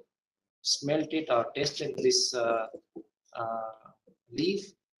would have smelt it or tasted this leaf.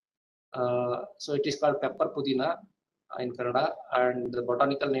 So it is called pepper pudina in Kannada, and the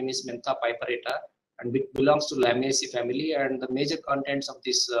botanical name is Mentha piperata, and it belongs to Lamiaceae family. And the major contents of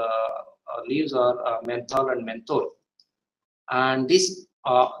these leaves are menthol and menthol. And this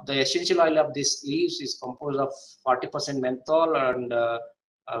the essential oil of these leaves is composed of 40% menthol, and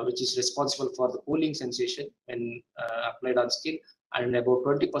which is responsible for the cooling sensation when applied on skin, and about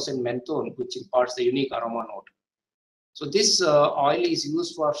 20% menthol, which imparts the unique aroma note. So this oil is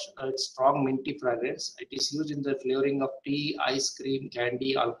used for strong minty fragrance. It is used in the flavoring of tea, ice cream,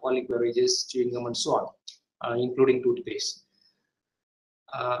 candy, alcoholic beverages, chewing gum, and so on, including toothpaste.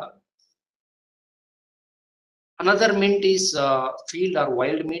 Another mint is field or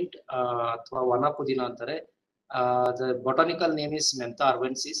wild mint, ಅಥವಾ ವನ ಪುದೀನ ಅಂತಾರೆ. The botanical name is Mentha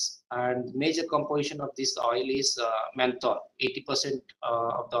arvensis, and major composition of this oil is menthol. 80%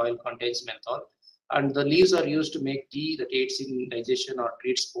 of the oil contains menthol, and the leaves are used to make tea that aids in digestion or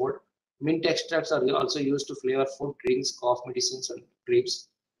treats cold. Mint extracts are also used to flavor food, drinks, cough medicines, and grapes.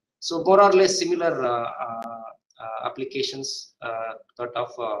 So more or less similar applications that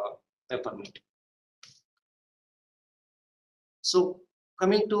of peppermint. So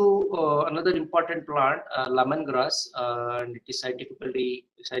coming to another important plant, lemongrass, and it is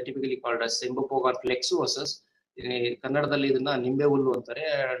scientifically called as Sembopogon flexuosus. ಕನ್ನಡದಲ್ಲಿ ಇದನ್ನ ನಿಂಬೆ ಹುಲ್ಲು ಅಂತಾರೆ,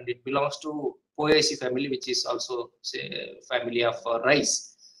 and it belongs to Poaceae family, which is also family of rice.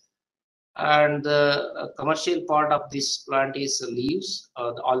 And the commercial part of this plant is leaves.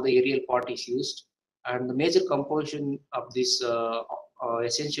 All the aerial part is used, and the major composition of this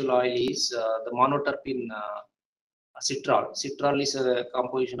essential oil is the monoterpene citral. Citral is a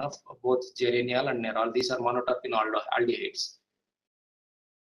composition of both geraniol and nerol. These are monoterpene aldehydes.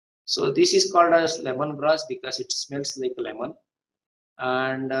 So this is called as lemongrass because it smells like lemon,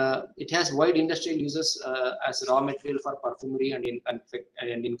 and it has wide industrial uses as raw material for perfumery and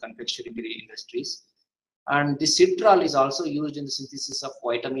in confectionery industries. And the citral is also used in the synthesis of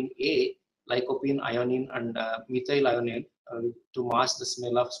vitamin A, lycopene, ionine, and methyl-ionine to mask the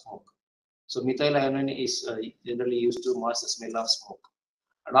smell of smoke. So methyl-ionine is generally used to mask the smell of smoke.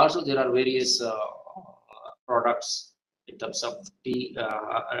 And also there are various products in terms of tea,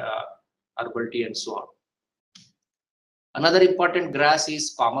 herbal tea, and so on. Another important grass is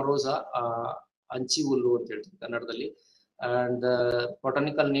Palmarosa, Anchi Hullu anta ಹೇಳ್ತಾರೆ ಕನ್ನಡದಲ್ಲಿ, and the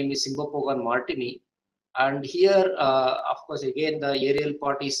botanical name is Symbopogon martini. And here, of course, again the aerial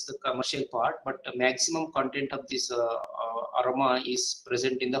part is the commercial part, but the maximum content of this aroma is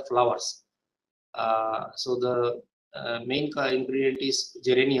present in the flowers. So the main ingredient is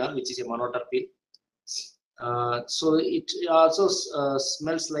geraniol, which is a monoterpene. So it also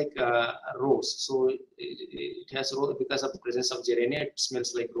smells like rose. So it has rose because of the presence of geraniol. It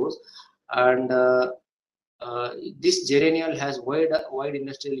smells like rose, and this geraniol has wide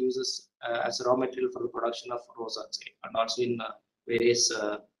industrial uses as raw material for the production of rose oxide, and also in various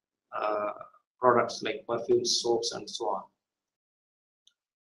products like perfumes, soaps, and so on.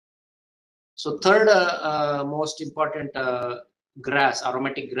 So third most important grass,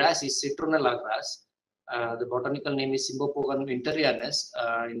 aromatic grass, is citronella grass. The botanical name is Symbopogon winterianus.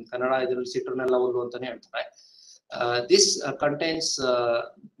 In Kannada, idರಲ್ಲಿ citronella hullu ಅಂತಾನೆ ಹೇಳ್ತಾರೆ. This contains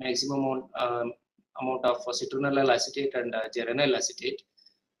maximum amount of citronellal acetate and geranyl acetate.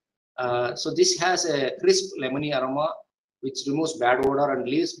 So this has a crisp lemony aroma which removes bad odor and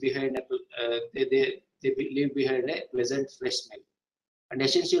leaves behind they leave behind a pleasant fresh smell. And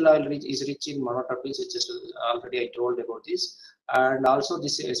essential oil is rich in monoterpenes, which is already I told about this. And also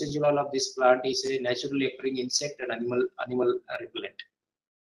this essential oil of this plant is a naturally occurring insect and animal repellent.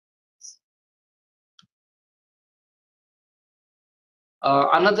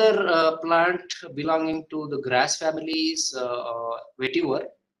 Another plant belonging to the grass family is vetiver.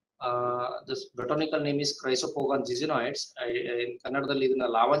 The botanical name is Chrysopogon zizinoids. In Kannadalli idನ್ನ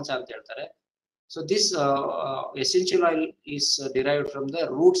ಲಾವಂಚ ಅಂತ ಹೇಳ್ತಾರೆ. So this essential oil is derived from the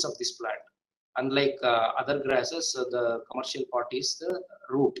roots of this plant. Unlike other grasses, the commercial part is the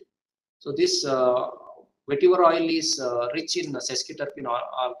root. So this vetiver oil is rich in sesquiterpene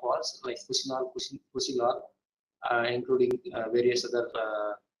alcohols like fusinol, fusilol, including various other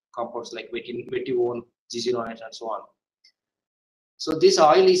compounds like vetivone, zizinoids, and so on. So this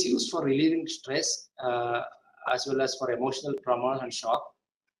oil is used for relieving stress as well as for emotional trauma and shock,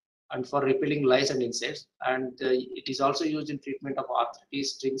 and for repelling lice and insects. And it is also used in treatment of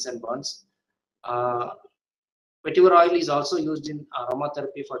arthritis, stings, and burns. Vetiver oil is also used in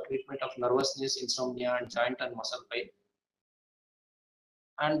aromatherapy for treatment of nervousness, insomnia, and joint and muscle pain.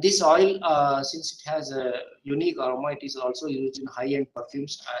 And this oil, since it has a unique aroma, it is also used in high-end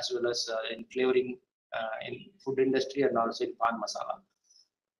perfumes as well as in flavoring in food industry and also in pan masala.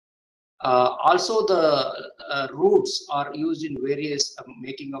 Also, the roots are used in various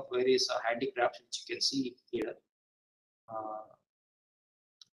making of various handicrafts, which you can see here.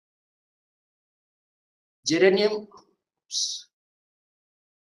 Geranium.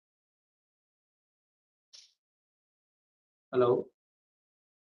 Hello.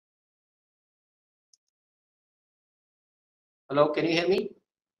 Hello, can you hear me?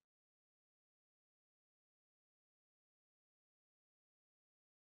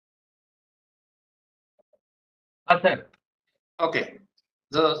 Sir. Okay.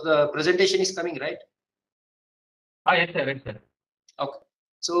 The presentation is coming, right? Yes, sir. Yes, sir. Okay.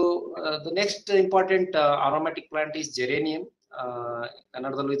 So the next important aromatic plant is geranium.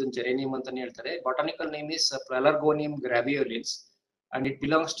 Kannadallu idun geranium antane ಹೇಳ್ತಾರೆ. Botanical name is Pelargonium graveolens, and it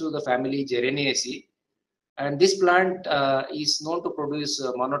belongs to the family Geraniaceae. And this plant is known to produce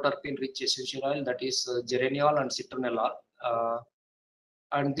monoterpene rich essential oil, that is geraniol and citronellol.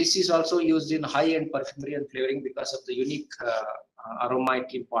 And this is also used in high-end perfumery and flavoring because of the unique aroma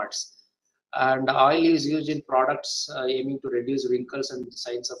it imparts. And oil is used in products aiming to reduce wrinkles and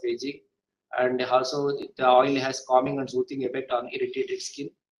signs of aging. And also the oil has calming and soothing effect on irritated skin.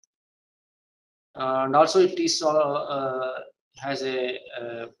 And also it is has a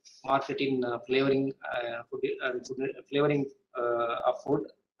market in flavoring flavoring of food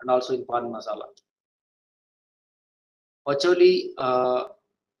and also in pan masala. Patchouli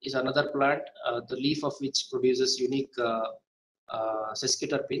is another plant, the leaf of which produces unique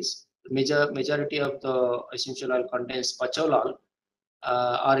sesquiterpenes. The majority of the essential oil contains patchoulol,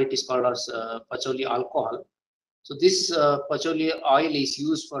 or it is called as patchouli alcohol. So this patchouli oil is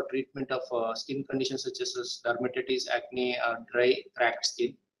used for treatment of skin conditions such as dermatitis, acne, or dry, cracked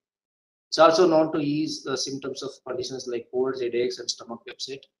skin. It's also known to ease the symptoms of conditions like colds, headaches, and stomach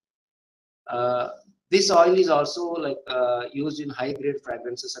upset. This oil is also used in high-grade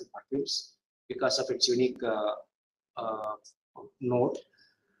fragrances and perfumes because of its unique note.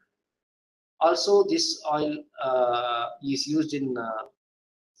 Also, this oil is used in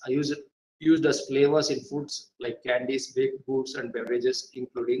used as flavors in foods like candies, baked goods, and beverages,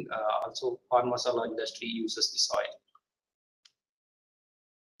 including also pan masala industry uses this oil.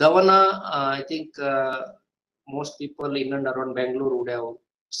 Davana, I think most people in and around Bangalore would have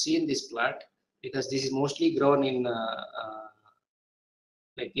seen this plant because this is mostly grown in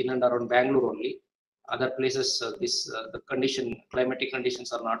like in and around Bangalore only. Other places, the climatic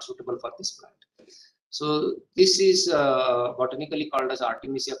conditions are not suitable for this plant. So this is botanically called as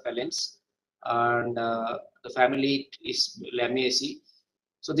Artemisia pellens, and the family is Lamiaceae.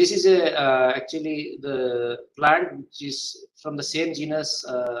 So this is actually the plant which is from the same genus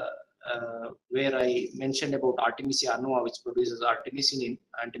where I mentioned about Artemisia annua, which produces artemisinin,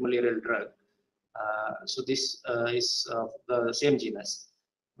 antimalarial drug. So this is the same genus,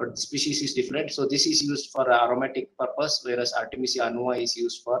 but the species is different. So this is used for aromatic purpose, whereas Artemisia annua is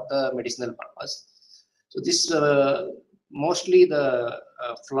used for the medicinal purpose. So this mostly the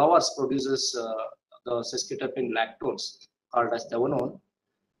flowers produces the sesquiterpene lactones called as davanone,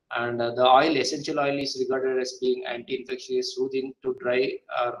 and the oil, essential oil, is regarded as being anti-infectious, soothing to dry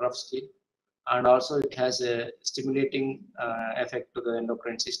or rough skin, and also it has a stimulating effect to the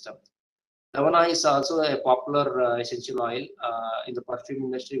endocrine system. Davana is also a popular essential oil in the perfume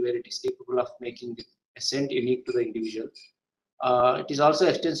industry, where it is capable of making a scent unique to the individual. It is also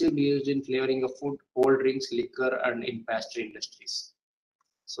extensively used in flavoring of food, cold drinks, liquor, and in pastry industries.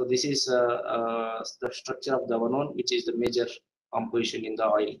 So this is the structure of davanone, which is the major composition in the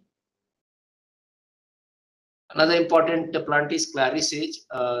oil. Another important plant is clary sage,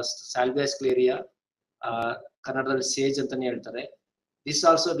 Salvia scleria, Kannadalli sage antane ಹೇಳ್ತಾರೆ. This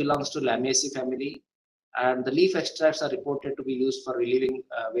also belongs to Lamiaceae family, and the leaf extracts are reported to be used for relieving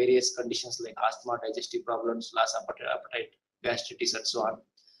various conditions like asthma, digestive problems, loss of appetite, gastritis, and so on.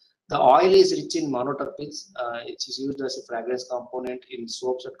 The oil is rich in monoterpenes. It is used as a fragrance component in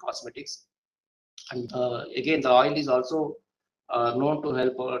soaps and cosmetics. And again, the oil is also known to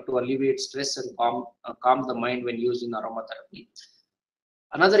help to alleviate stress and calm the mind when used in aromatherapy.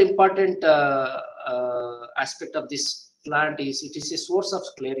 Another important aspect of this plant is it is a source of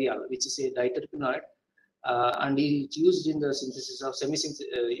sclereal, which is a diterpenoid, and it's used in the synthesis of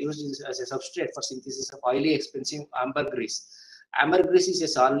used as a substrate for synthesis of highly expensive ambergris. Ambergris is a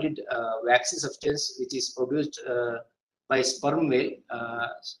solid waxy substance which is produced by sperm whale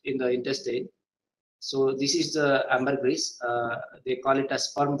in the intestine. So this is the ambergris. They call it as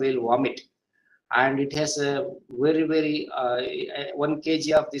sperm whale vomit, and it has a very 1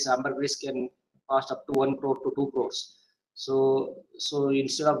 kg of this ambergris can cost up to 1 crore to 2 crores. So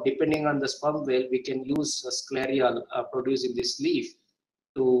instead of depending on the sperm whale, we can use sclereal produced in this leaf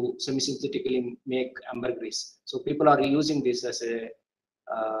to semi-synthetically make ambergris. So people are using this as a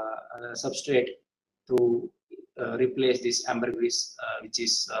substrate to replace this ambergris, which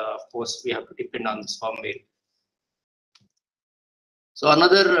is of course we have to depend on the sperm whale. So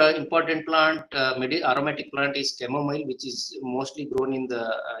another important plant, aromatic plant, is chamomile, which is mostly grown in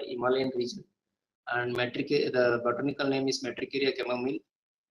the Himalayan region, and the botanical name is Metricaria chamomile.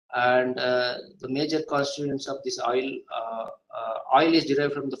 And the major constituents of this oil is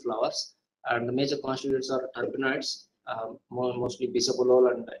derived from the flowers, and the major constituents are terpenoids, mostly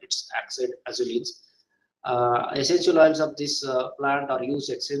bisabolol and its oxide azulines. Essential oils of this plant are used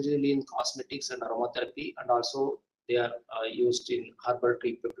extensively in cosmetics and aromatherapy, and also they are used in herbal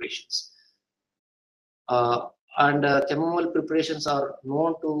tea preparations. Chamomile preparations are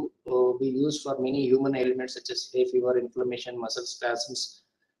known to be used for many human ailments such as hay fever, inflammation, muscle spasms,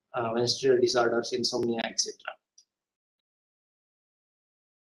 menstrual disorders, insomnia, etc.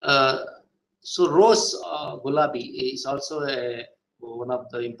 So rose gulabi is also one of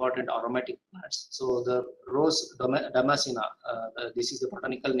the important aromatic plants. So the rose damascena, this is the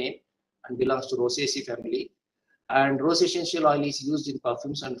botanical name and belongs to Rosaceae family. And rose essential oil is used in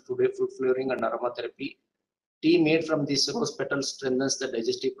perfumes and food flavoring and aromatherapy. Tea made from this rose petals strengthens the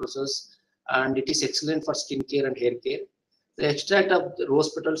digestive process, and it is excellent for skin care and hair care. The extract of the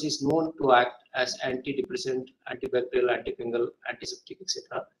rose petals is known to act as antidepressant, antibacterial, antifungal, antiseptic,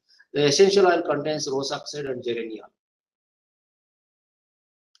 etc. The essential oil contains rose oxide and geraniol.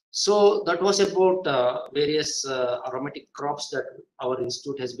 So that was about various aromatic crops that our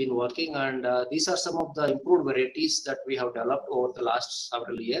institute has been working, and these are some of the improved varieties that we have developed over the last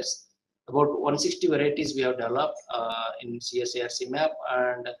several years. About 160 varieties we have developed in CSARC map,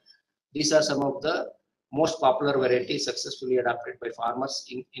 and these are some of the most popular varieties successfully adopted by farmers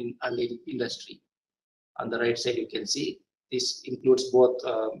in industry. On the right side, you can see this includes both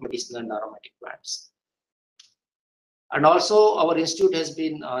medicinal and aromatic plants. And also, our institute has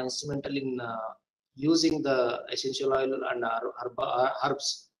been instrumental in using the essential oil and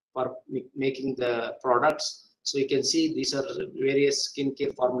herbs for making the products. So you can see these are various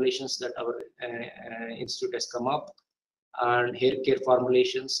skincare formulations that our institute has come up, and hair care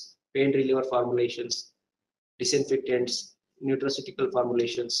formulations, pain reliever formulations, disinfectants, nutraceutical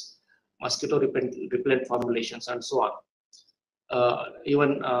formulations, mosquito repellent formulations, and so on.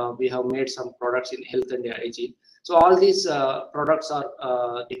 Even we have made some products in health and hygiene. So all these products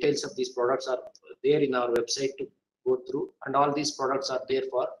are details of these products are there in our website to go through, and all these products are there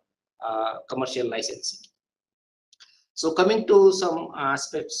for commercial licensing. So coming to some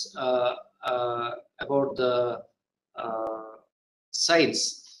aspects about the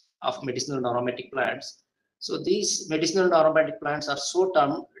science of medicinal and aromatic plants. So these medicinal and aromatic plants are so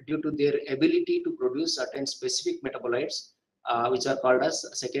termed due to their ability to produce certain specific metabolites, which are called as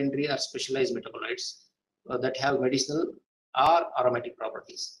secondary or specialized metabolites that have medicinal or aromatic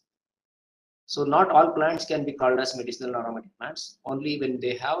properties. So not all plants can be called as medicinal or aromatic plants. Only when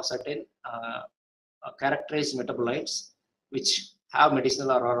they have certain characterized metabolites which have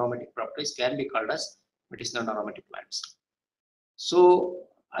medicinal or aromatic properties can be called as medicinal and aromatic plants. So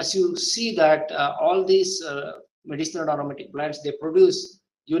as you see that all these medicinal and aromatic plants, they produce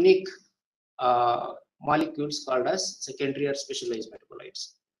unique molecules called as secondary or specialized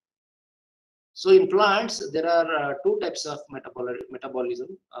metabolites. So in plants, there are two types of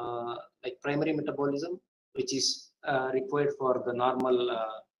metabolism, like primary metabolism, which is required for the normal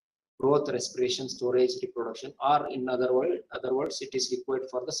growth, respiration, storage, reproduction, or in other words, it is required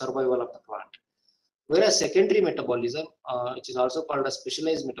for the survival of the plant. Whereas secondary metabolism, which is also called a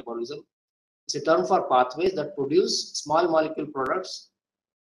specialized metabolism, It's a term for pathways that produce small molecule products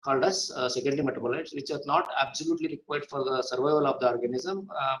called as secondary metabolites, which are not absolutely required for the survival of the organism,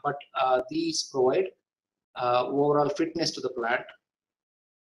 but these provide overall fitness to the plant,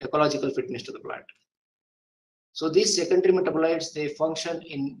 ecological fitness to the plant. So these secondary metabolites, they function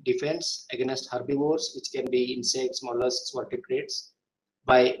in defense against herbivores, which can be insects, mollusks, vertebrates,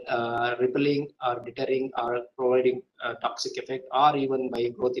 by repelling or deterring or providing toxic effect, or even by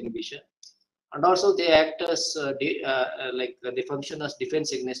growth inhibition. And also they act as they function as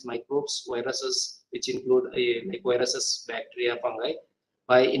defense against microbes, viruses, which include like viruses, bacteria, fungi,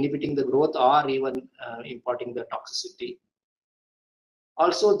 by inhibiting the growth or even imparting the toxicity.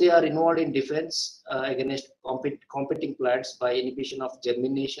 Also, they are involved in defense against competing plants by inhibition of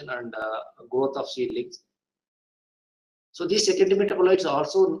germination and growth of seedlings. So these secondary metabolites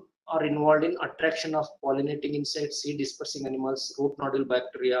also are involved in attraction of pollinating insects, seed dispersing animals, root nodule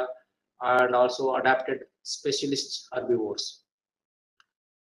bacteria, and also adapted specialist herbivores.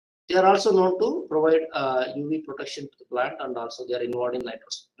 They are also known to provide UV protection to the plant, and also they are involved in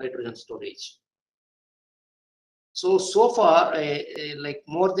nitrogen storage. So far, like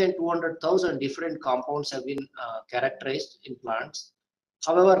more than 200,000 different compounds have been characterized in plants.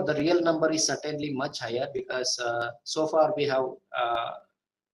 However, the real number is certainly much higher, because so far we have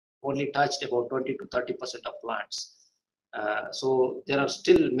only touched about 20 to 30% of plants. So there are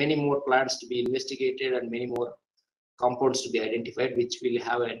still many more plants to be investigated and many more compounds to be identified, which will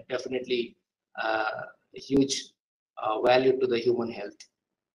have a definitely huge value to the human health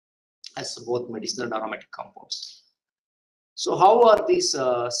as both medicinal and aromatic compounds. So how are these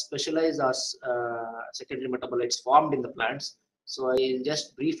specialized as secondary metabolites formed in the plants? So I'll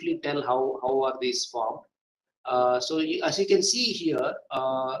just briefly tell how are these formed. As you can see here,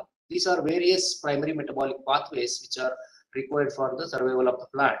 these are various primary metabolic pathways which are required for the survival of the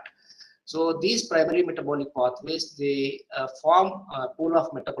plant. So these primary metabolic pathways, they form a pool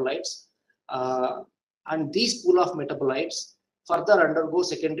of metabolites, and these pool of metabolites further undergo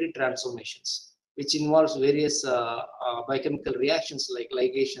secondary transformations, which involves various biochemical reactions like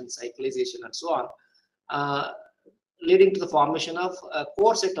ligation, cyclization, and so on, leading to the formation of a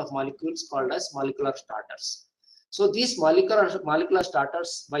core set of molecules called as molecular starters. So these molecular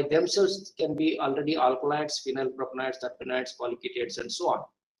starters by themselves can be already alkaloids, phenylpropanoids, terpenoids, polyketides, and so on.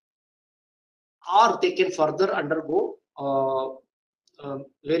 Or they can further undergo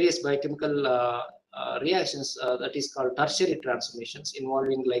various biochemical reactions that is called tertiary transformations,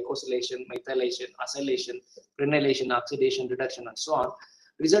 involving glycosylation, methylation, acylation, prenylation, oxidation, reduction, and so on,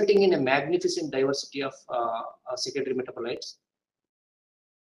 resulting in a magnificent diversity of secondary metabolites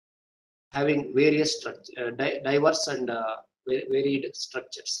having various diverse and varied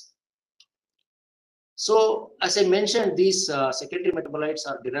structures. So as I mentioned, these secondary metabolites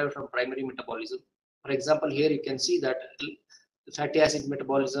are derived from primary metabolism. For example, here you can see that fatty acid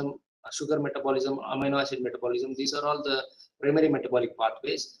metabolism, sugar metabolism, amino acid metabolism, these are all the primary metabolic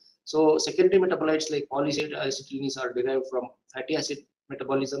pathways. So secondary metabolites like polyacetylenies are derived from fatty acid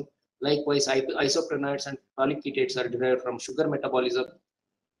metabolism. Likewise, isopropanoids and polyketides are derived from sugar metabolism,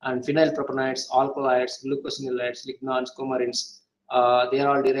 and phenylpropanoids, alkaloids, glucosinolates, lignans, coumarins, they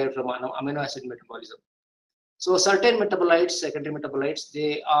are all derived from amino acid metabolism. So certain metabolites, secondary metabolites,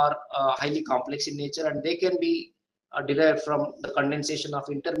 they are highly complex in nature, and they can be derived from the condensation of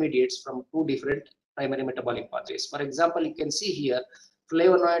intermediates from two different primary metabolic pathways. For example, you can see here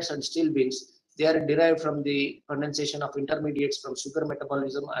flavonoids and stilbenes, they are derived from the condensation of intermediates from sugar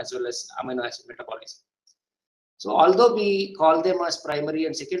metabolism as well as amino acid metabolism. So although we call them as primary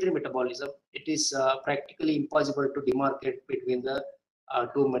and secondary metabolism, it is practically impossible to demarcate between the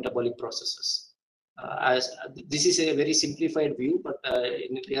two metabolic processes. As this is a very simplified view, but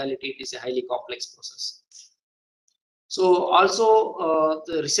in reality it is a highly complex process. So also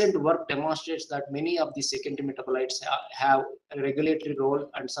the recent work demonstrates that many of the secondary metabolites have a regulatory role,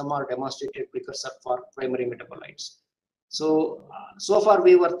 and some are demonstrated precursor for primary metabolites. So far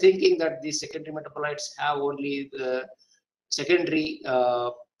we were thinking that these secondary metabolites have only the secondary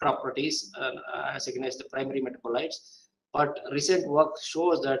properties as against the primary metabolites, but recent work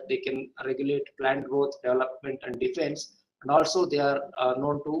shows that they can regulate plant growth, development, and defense, and also they are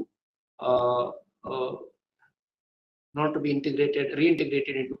known to be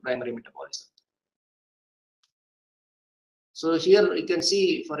reintegrated into primary metabolism. So here you can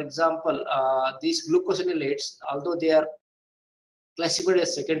see, for example, these glucosinolates, although they are classified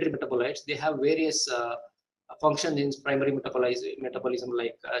as secondary metabolites, they have various functions in primary metabolism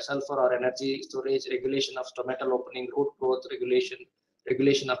like sulfur or energy storage, regulation of stomatal opening, root growth,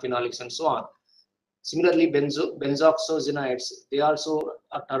 regulation of phenolics, and so on. Similarly, benzoxazonides, they also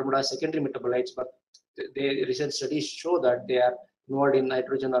are termed as secondary metabolites, but recent studies show that they are involved in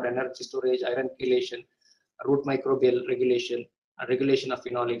nitrogen or energy storage, iron chelation, root microbial regulation, regulation of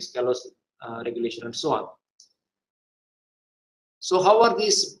phenolics, callose regulation, and so on. So how are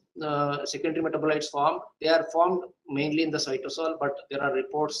these secondary metabolites formed? They are formed mainly in the cytosol, but there are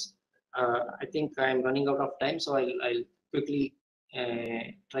reports. I think I'm running out of time, so I'll quickly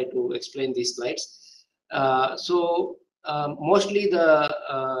try to explain these slides. Mostly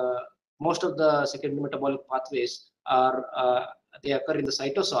most of the secondary metabolic pathways are they occur in the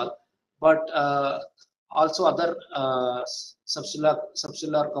cytosol, but also other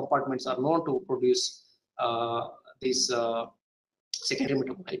subcellular compartments are known to produce these secondary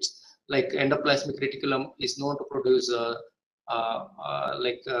metabolites. Like endoplasmic reticulum is known to produce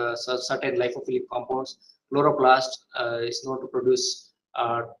certain lipophilic compounds. Chloroplast is known to produce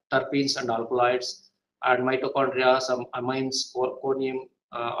terpenes and alkaloids, and mitochondria some amines, chorium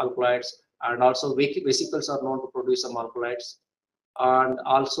alkaloids, and also vesicles are known to produce some alkaloids, and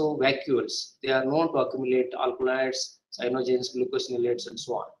also vacuoles. They are known to accumulate alkaloids, cyanogens, glucosinolates, and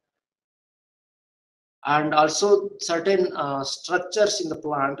so on. And also certain structures in the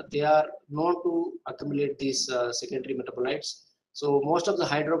plant, they are known to accumulate these secondary metabolites. So most of the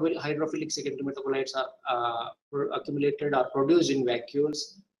hydrophilic secondary metabolites are accumulated or produced in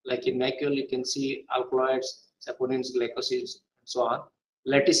vacuoles. Like in vacuole, you can see alkaloids, saponins, glycosides, and so on.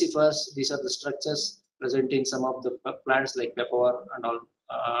 Latissiferous, these are the structures present in some of the plants like pepper and all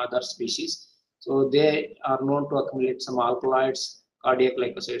other species. So they are known to accumulate some alkaloids, cardiac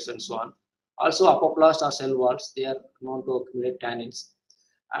glycosides, and so on. Also, apoplast or cell walls, they are known to accumulate tannins.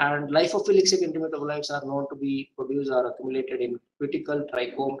 And lipophilic secondary metabolites are known to be produced or accumulated in cuticle,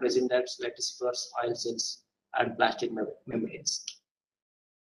 trichome, resin ducts, latissiferous, oil cells, and plastic membranes.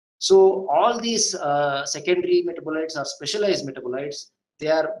 So all these secondary metabolites are specialized metabolites. They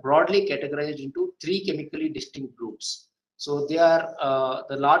are broadly categorized into 3 chemically distinct groups. So they are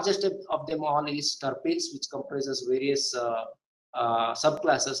the largest of them all is terpenes, which comprises various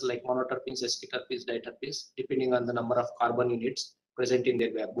subclasses like monoterpenes, sesquiterpenes, diterpenes, depending on the number of carbon units present in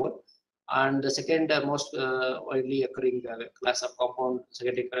their backbone. And the second most widely occurring class of compound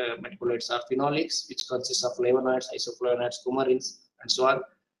secondary metabolites are phenolics, which consists of flavonoids, isoflavonoids, coumarins, and so on.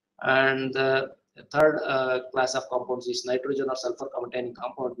 And the third class of compounds is nitrogen or sulfur containing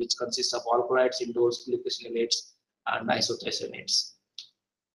compound, which consists of alkaloids, indoles, glucosinolates, and isothiocyanates.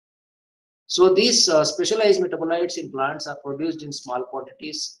 So these specialized metabolites in plants are produced in small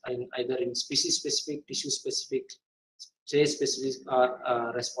quantities, either in species-specific, tissue-specific, stage-specific,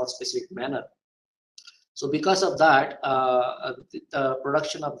 or response-specific manner. So because of that, the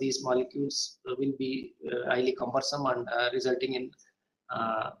production of these molecules will be highly cumbersome and resulting in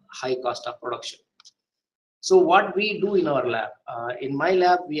high cost of production. So what we do in our lab, in my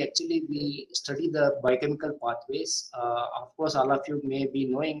lab, we study the biochemical pathways. Of course, all of you may be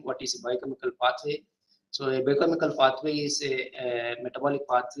knowing what is a biochemical pathway. So a biochemical pathway is a metabolic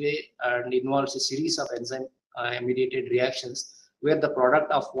pathway and involves a series of enzyme mediated reactions where the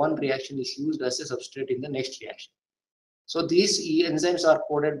product of one reaction is used as a substrate in the next reaction. So these enzymes are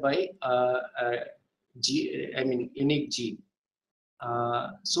coded by unique gene.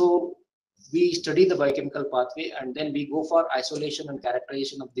 So we study the biochemical pathway and then we go for isolation and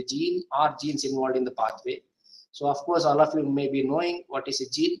characterization of the gene or genes involved in the pathway. So of course, all of you may be knowing what is a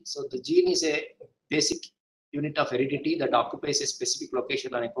gene. So the gene is a basic unit of heredity that occupies a specific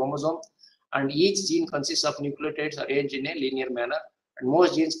location on a chromosome, and each gene consists of nucleotides arranged in a linear manner, and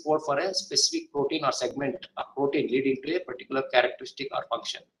most genes code for a specific protein or segment of protein leading to a particular characteristic or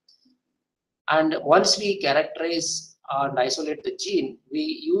function. And once we characterize and isolate the gene, we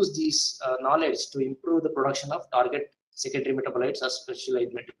use this knowledge to improve the production of target secondary metabolites or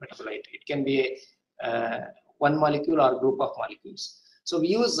specialized metabolite. It can be a one molecule or group of molecules. So we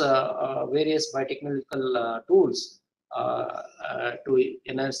use various biotechnological tools to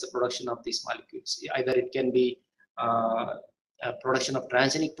enhance the production of these molecules. Either it can be production of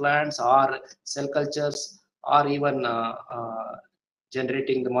transgenic plants or cell cultures, or even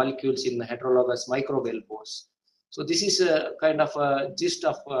generating the molecules in the heterologous microbial pores. So this is a kind of a gist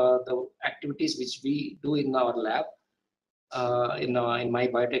of the activities which we do in our lab, in my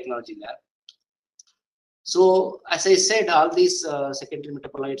biotechnology lab. So as I said, all these secondary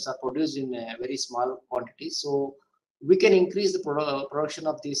metabolites are produced in a very small quantity. So we can increase the production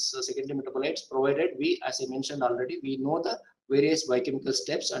of these secondary metabolites provided we, as I mentioned already, we know the various biochemical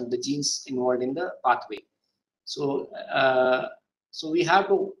steps and the genes involved in the pathway. So so we have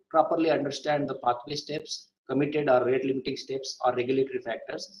to properly understand the pathway steps, committed or rate limiting steps or regulatory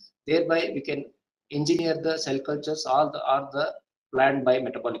factors. Thereby we can engineer the cell cultures or the planned by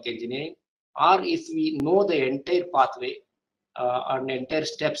metabolic engineering, or if we know the entire pathway and entire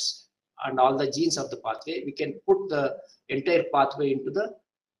steps and all the genes of the pathway, we can put the entire pathway into the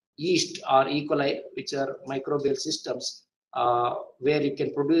yeast or E. coli, which are microbial systems, where you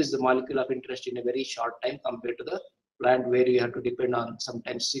can produce the molecule of interest in a very short time compared to the plant where you have to depend on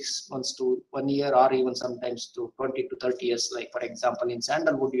sometimes 6 months to 1 year, or even sometimes to 20 to 30 years. Like for example, in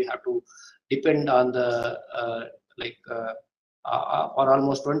sandalwood, you have to depend on the for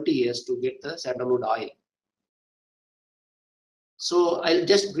almost 20 years to get the sandalwood oil. So I'll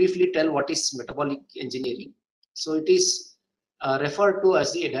just briefly tell what is metabolic engineering. So it is referred to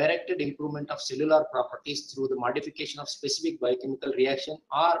as the directed improvement of cellular properties through the modification of specific biochemical reaction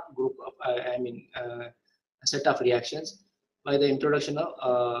or group of, a set of reactions by the introduction of,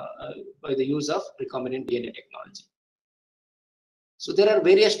 by the use of recombinant DNA technology. So there are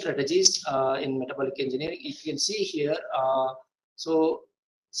various strategies in metabolic engineering. You can see here, so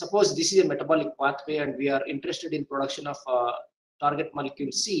suppose this is a metabolic pathway and we are interested in production of target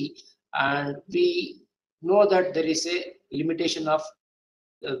molecule C, and we know that there is a limitation of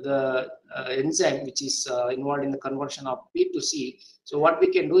the enzyme which is involved in the conversion of B to C. So what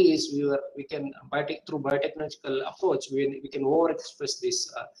we can do is we can through biotechnological approach we can overexpress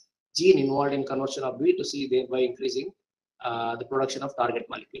this gene involved in conversion of B to C, thereby increasing the production of target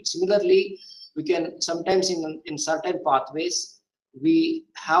molecule. Similarly, we can sometimes in certain pathways we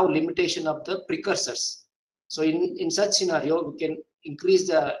have limitation of the precursors. So in such scenario, we can increase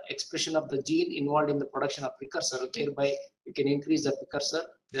the expression of the gene involved in the production of precursor, thereby we can increase the precursor,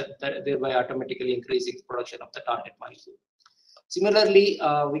 thereby automatically increasing the production of the target molecule. Similarly,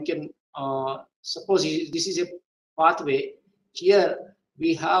 we can suppose this is a pathway. Here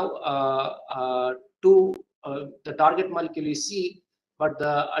we have the target molecule is C, but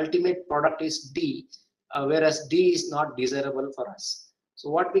the ultimate product is D, whereas D is not desirable for us. So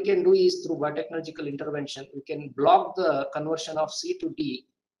what we can do is through biotechnological intervention, we can block the conversion of C to D,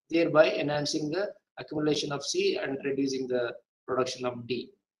 thereby enhancing the accumulation of C and reducing the production of D.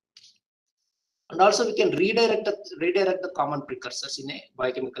 And also we can redirect the common precursors in a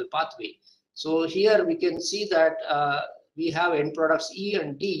biochemical pathway. So here we can see that we have end products E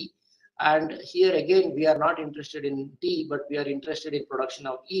and D, and here again we are not interested in D, but we are interested in production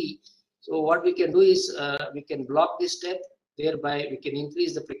of E. So what we can do is we can block this step, thereby we can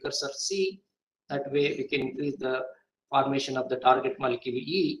increase the precursor C. That way we can increase the formation of the target molecule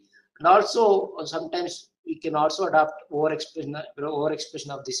E. And also sometimes we can also adopt overexpression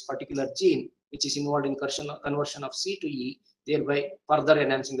of this particular gene, which is involved in conversion of C to E, thereby further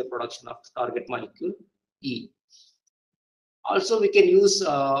enhancing the production of the target molecule E. Also we can use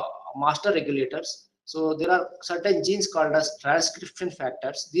master regulators. So there are certain genes called as transcription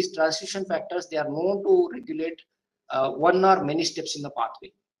factors. These transcription factors, they are known to regulate one or many steps in the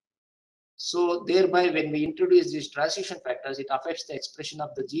pathway. So thereby when we introduce these transcription factors, it affects the expression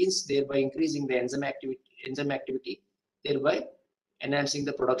of the genes, thereby increasing the enzyme activity, thereby enhancing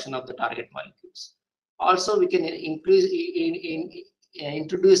the production of the target molecules. Also we can introduce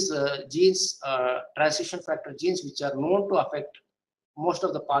genes, transcription factor genes, which are known to affect most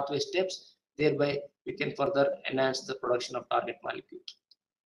of the pathway steps, thereby we can further enhance the production of target molecules.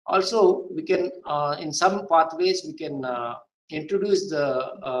 Also we can in some pathways we can introduce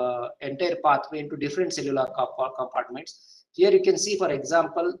the entire pathway into different cellular compartments. Here you can see, for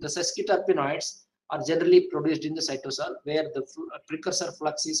example, the sesquiterpenoids are generally produced in the cytosol where the precursor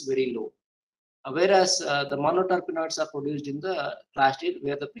flux is very low, whereas the monoterpenoids are produced in the plastid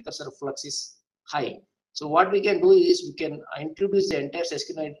where the precursor flux is high. So what we can do is we can introduce the entire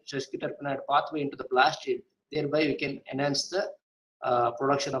sesquiterpenoid pathway into the plastid, thereby we can enhance the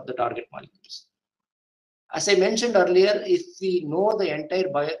production of the target molecules. As I mentioned earlier, if we know the entire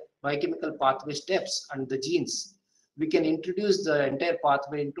biochemical pathway steps and the genes, we can introduce the entire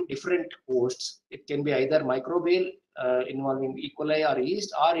pathway into different hosts. It can be either microbial involving E. coli or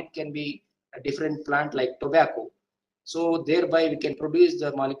yeast, or it can be a different plant like tobacco. So thereby we can produce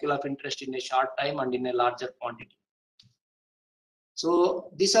the molecule of interest in a short time and in a larger quantity.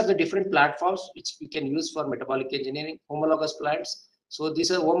 So these are the different platforms which we can use for metabolic engineering. Homologous plants. So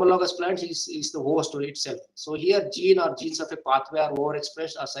these are homologous plants is the host itself. So here gene or genes of a pathway are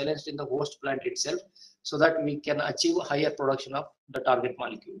overexpressed or silenced in the host plant itself, so that we can achieve higher production of the target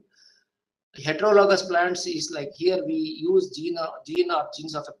molecule. Heterologous plants is like here we use gene or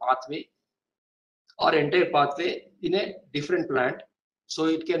genes of a pathway or entire pathway in a different plant. So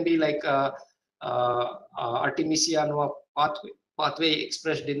it can be like Artemisia annua pathway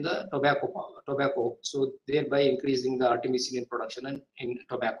expressed in the tobacco. So thereby increasing the artemisinin production in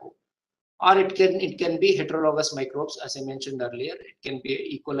tobacco. or it can be heterologous microbes, as I mentioned earlier. It can be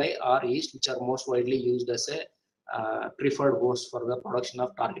E. coli or yeast, which are most widely used as a preferred host for the production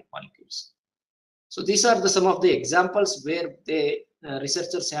of target molecules. So these are some of the examples where the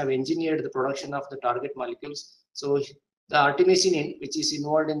researchers have engineered the production of the target molecules. So the artemisinin, which is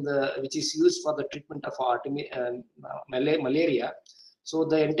involved in which is used for the treatment of malaria. So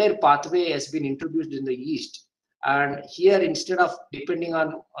the entire pathway has been introduced in the yeast, and here instead of depending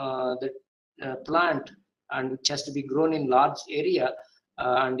on the plant, and which has to be grown in large area,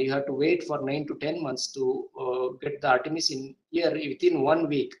 and you have to wait for 9 to 10 months to get the artemisinin. Here within 1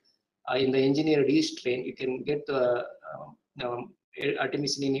 week, in the engineered yeast strain, you can get the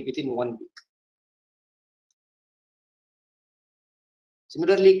artemisinin within 1 week.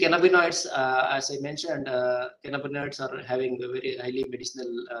 Similarly, cannabinoids, as I mentioned, cannabinoids are having very highly medicinal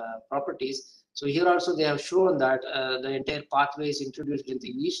properties. So here also they have shown that the entire pathway is introduced in the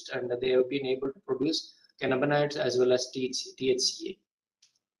yeast, and they have been able to produce cannabinoids as well as THCA.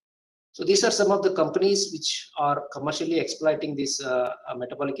 So these are some of the companies which are commercially exploiting this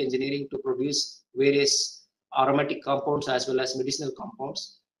metabolic engineering to produce various aromatic compounds as well as medicinal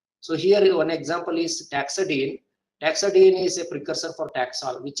compounds. So here one example is taxadiene. Taxadiene is a precursor for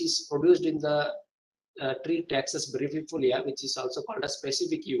Taxol, which is produced in the tree Taxus brevifolia, which is also called a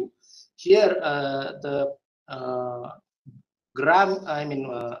specific U. Here the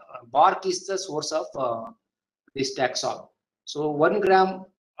bark is the source of this Taxol. So 1 gram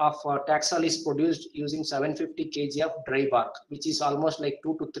of Taxol is produced using 750 kg of dry bark, which is almost like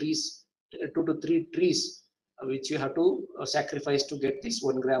 2 to 3 trees, which you have to sacrifice to get this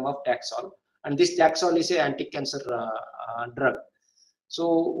 1 gram of Taxol. And this Taxol is an anti-cancer drug.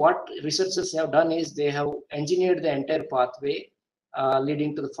 So what researchers have done is they have engineered the entire pathway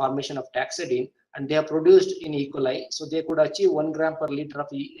leading to the formation of taxadiene, and they have produced in E. coli. So they could achieve 1 gram per liter of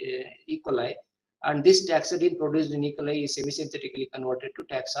E. coli. And this taxadiene produced in E. coli is semi-synthetically converted to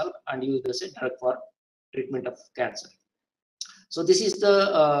Taxol and used as a drug for treatment of cancer. So this is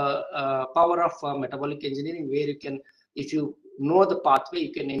the power of metabolic engineering, where you can, if you know the pathway,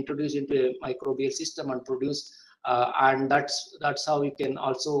 you can introduce into a microbial system and produce, and that's how you can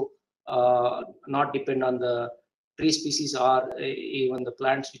also not depend on the tree species or even the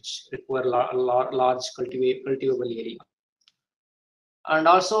plants which require large cultivable area. And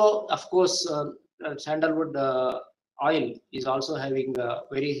also, of course, sandalwood oil is also having a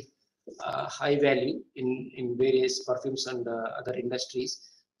very high value in various perfumes and other industries.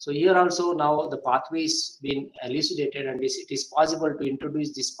 So here also now the pathway is being elucidated, and it is possible to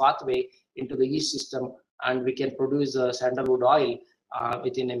introduce this pathway into the yeast system, and we can produce sandalwood oil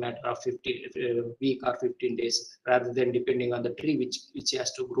within a matter of 15 week or 15 days, rather than depending on the tree which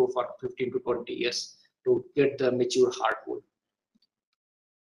has to grow for 15 to 20 years to get the mature hardwood.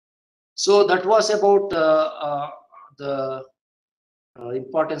 So that was about the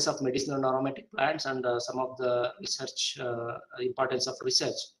importance of medicinal and aromatic plants, and some of the research, importance of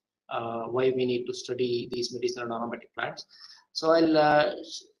research, why we need to study these medicinal and aromatic plants. So I'll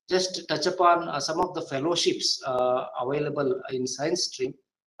just touch upon some of the fellowships available in science stream.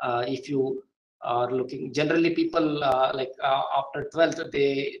 If you are looking, generally people after 12th,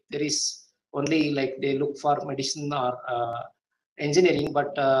 there is only like they look for medicine or engineering,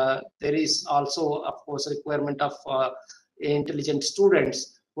 but there is also, of course, requirement of intelligent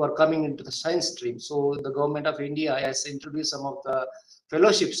students who are coming into the science stream. So the government of India has introduced some of the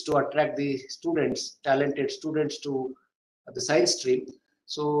fellowships to attract the students, talented students, to the science stream.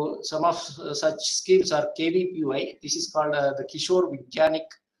 So some of such schemes are KVPY. This is called the Kishore Vigyanik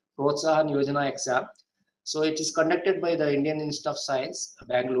Protsahan Yojana exam. So it is conducted by the Indian Institute of Science,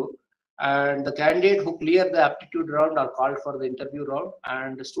 Bangalore. And the candidate who clear the aptitude round are called for the interview round.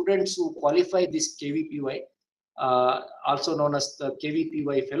 And the students who qualify this KVPY, also known as the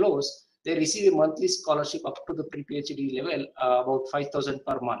KVPY fellows, they receive a monthly scholarship up to the pre-PhD level, about 5,000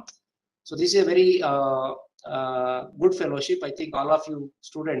 per month. So this is a very good fellowship. I think all of you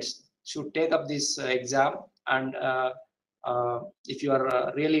students should take up this exam, and if you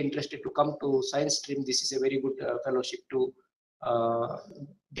are really interested to come to science stream, this is a very good fellowship to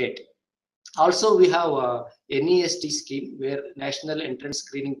get. Also, we have a NEST scheme, where National Entrance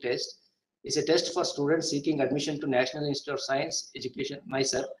Screening Test is a test for students seeking admission to National Institute of Science Education,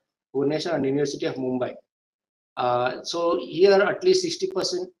 NISER, Bhubaneswar, and University of Mumbai. So here at least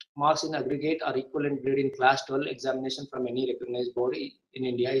 60% marks in aggregate or equivalent grade in class 12 examination from any recognized body in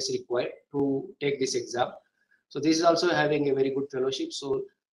India is required to take this exam. So this is also having a very good fellowship. So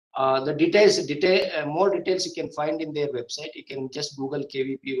the more details you can find in their website. You can just Google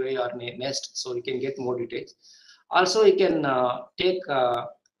KVPY or NEST, so you can get more details. Also, you can take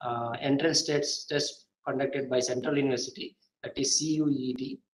entrance test conducted by Central University, that is CUET.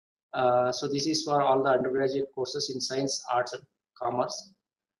 So this is for all the undergraduate courses in science, arts, and commerce.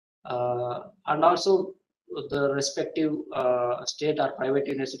 And also the respective state or private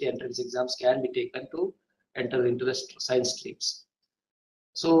university entrance exams can be taken to enter into the science streams.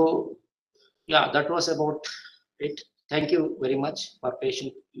 So yeah, that was about it. Thank you very much for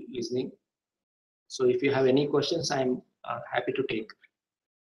patient listening. So if you have any questions, I'm happy to take.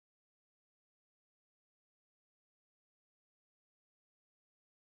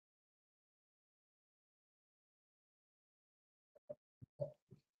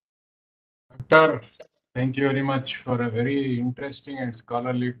 Doctor, thank you very much for a very interesting and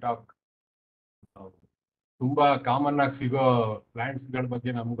scholarly talk. ತುಂಬಾ common ಆಗಿ ಸಿಗೋ plants ಗಳ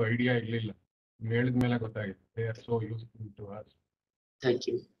ಬಗ್ಗೆ ನಮಗೂ idea ಇರಲಿಲ್ಲ. ನೀವು ಹೇಳಿದ ಮೇಲೆ ಗೊತ್ತಾಗಿದೆ. They are so useful to us. Thank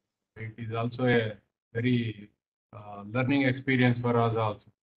you. It is also a very learning experience for us also.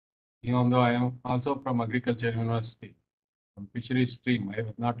 Even though I am also from Agriculture University, from fisheries stream, I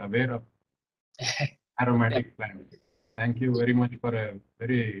was not aware of aromatic plants. Thank you very much for a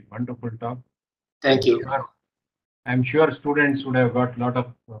very wonderful talk. Thank you. I'm sure students would have got a lot of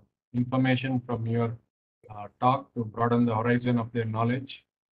information from your talk to broaden the horizon of their knowledge.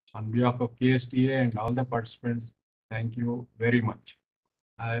 On behalf of KSTA and all the participants, thank you very much.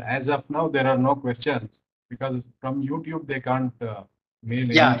 As of now, there are no questions because from YouTube they can't mail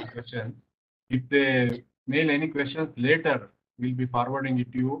any questions. If they mail any questions later, we'll be forwarding it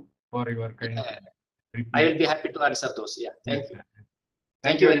to you for your kind reply. I will be happy to answer those. Yeah, thank you.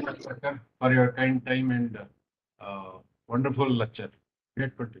 Thank you very much, sir, for your kind time and wonderful lecture.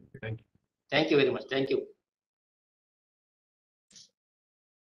 Grateful to you. Thank you. Thank you very much. Thank you.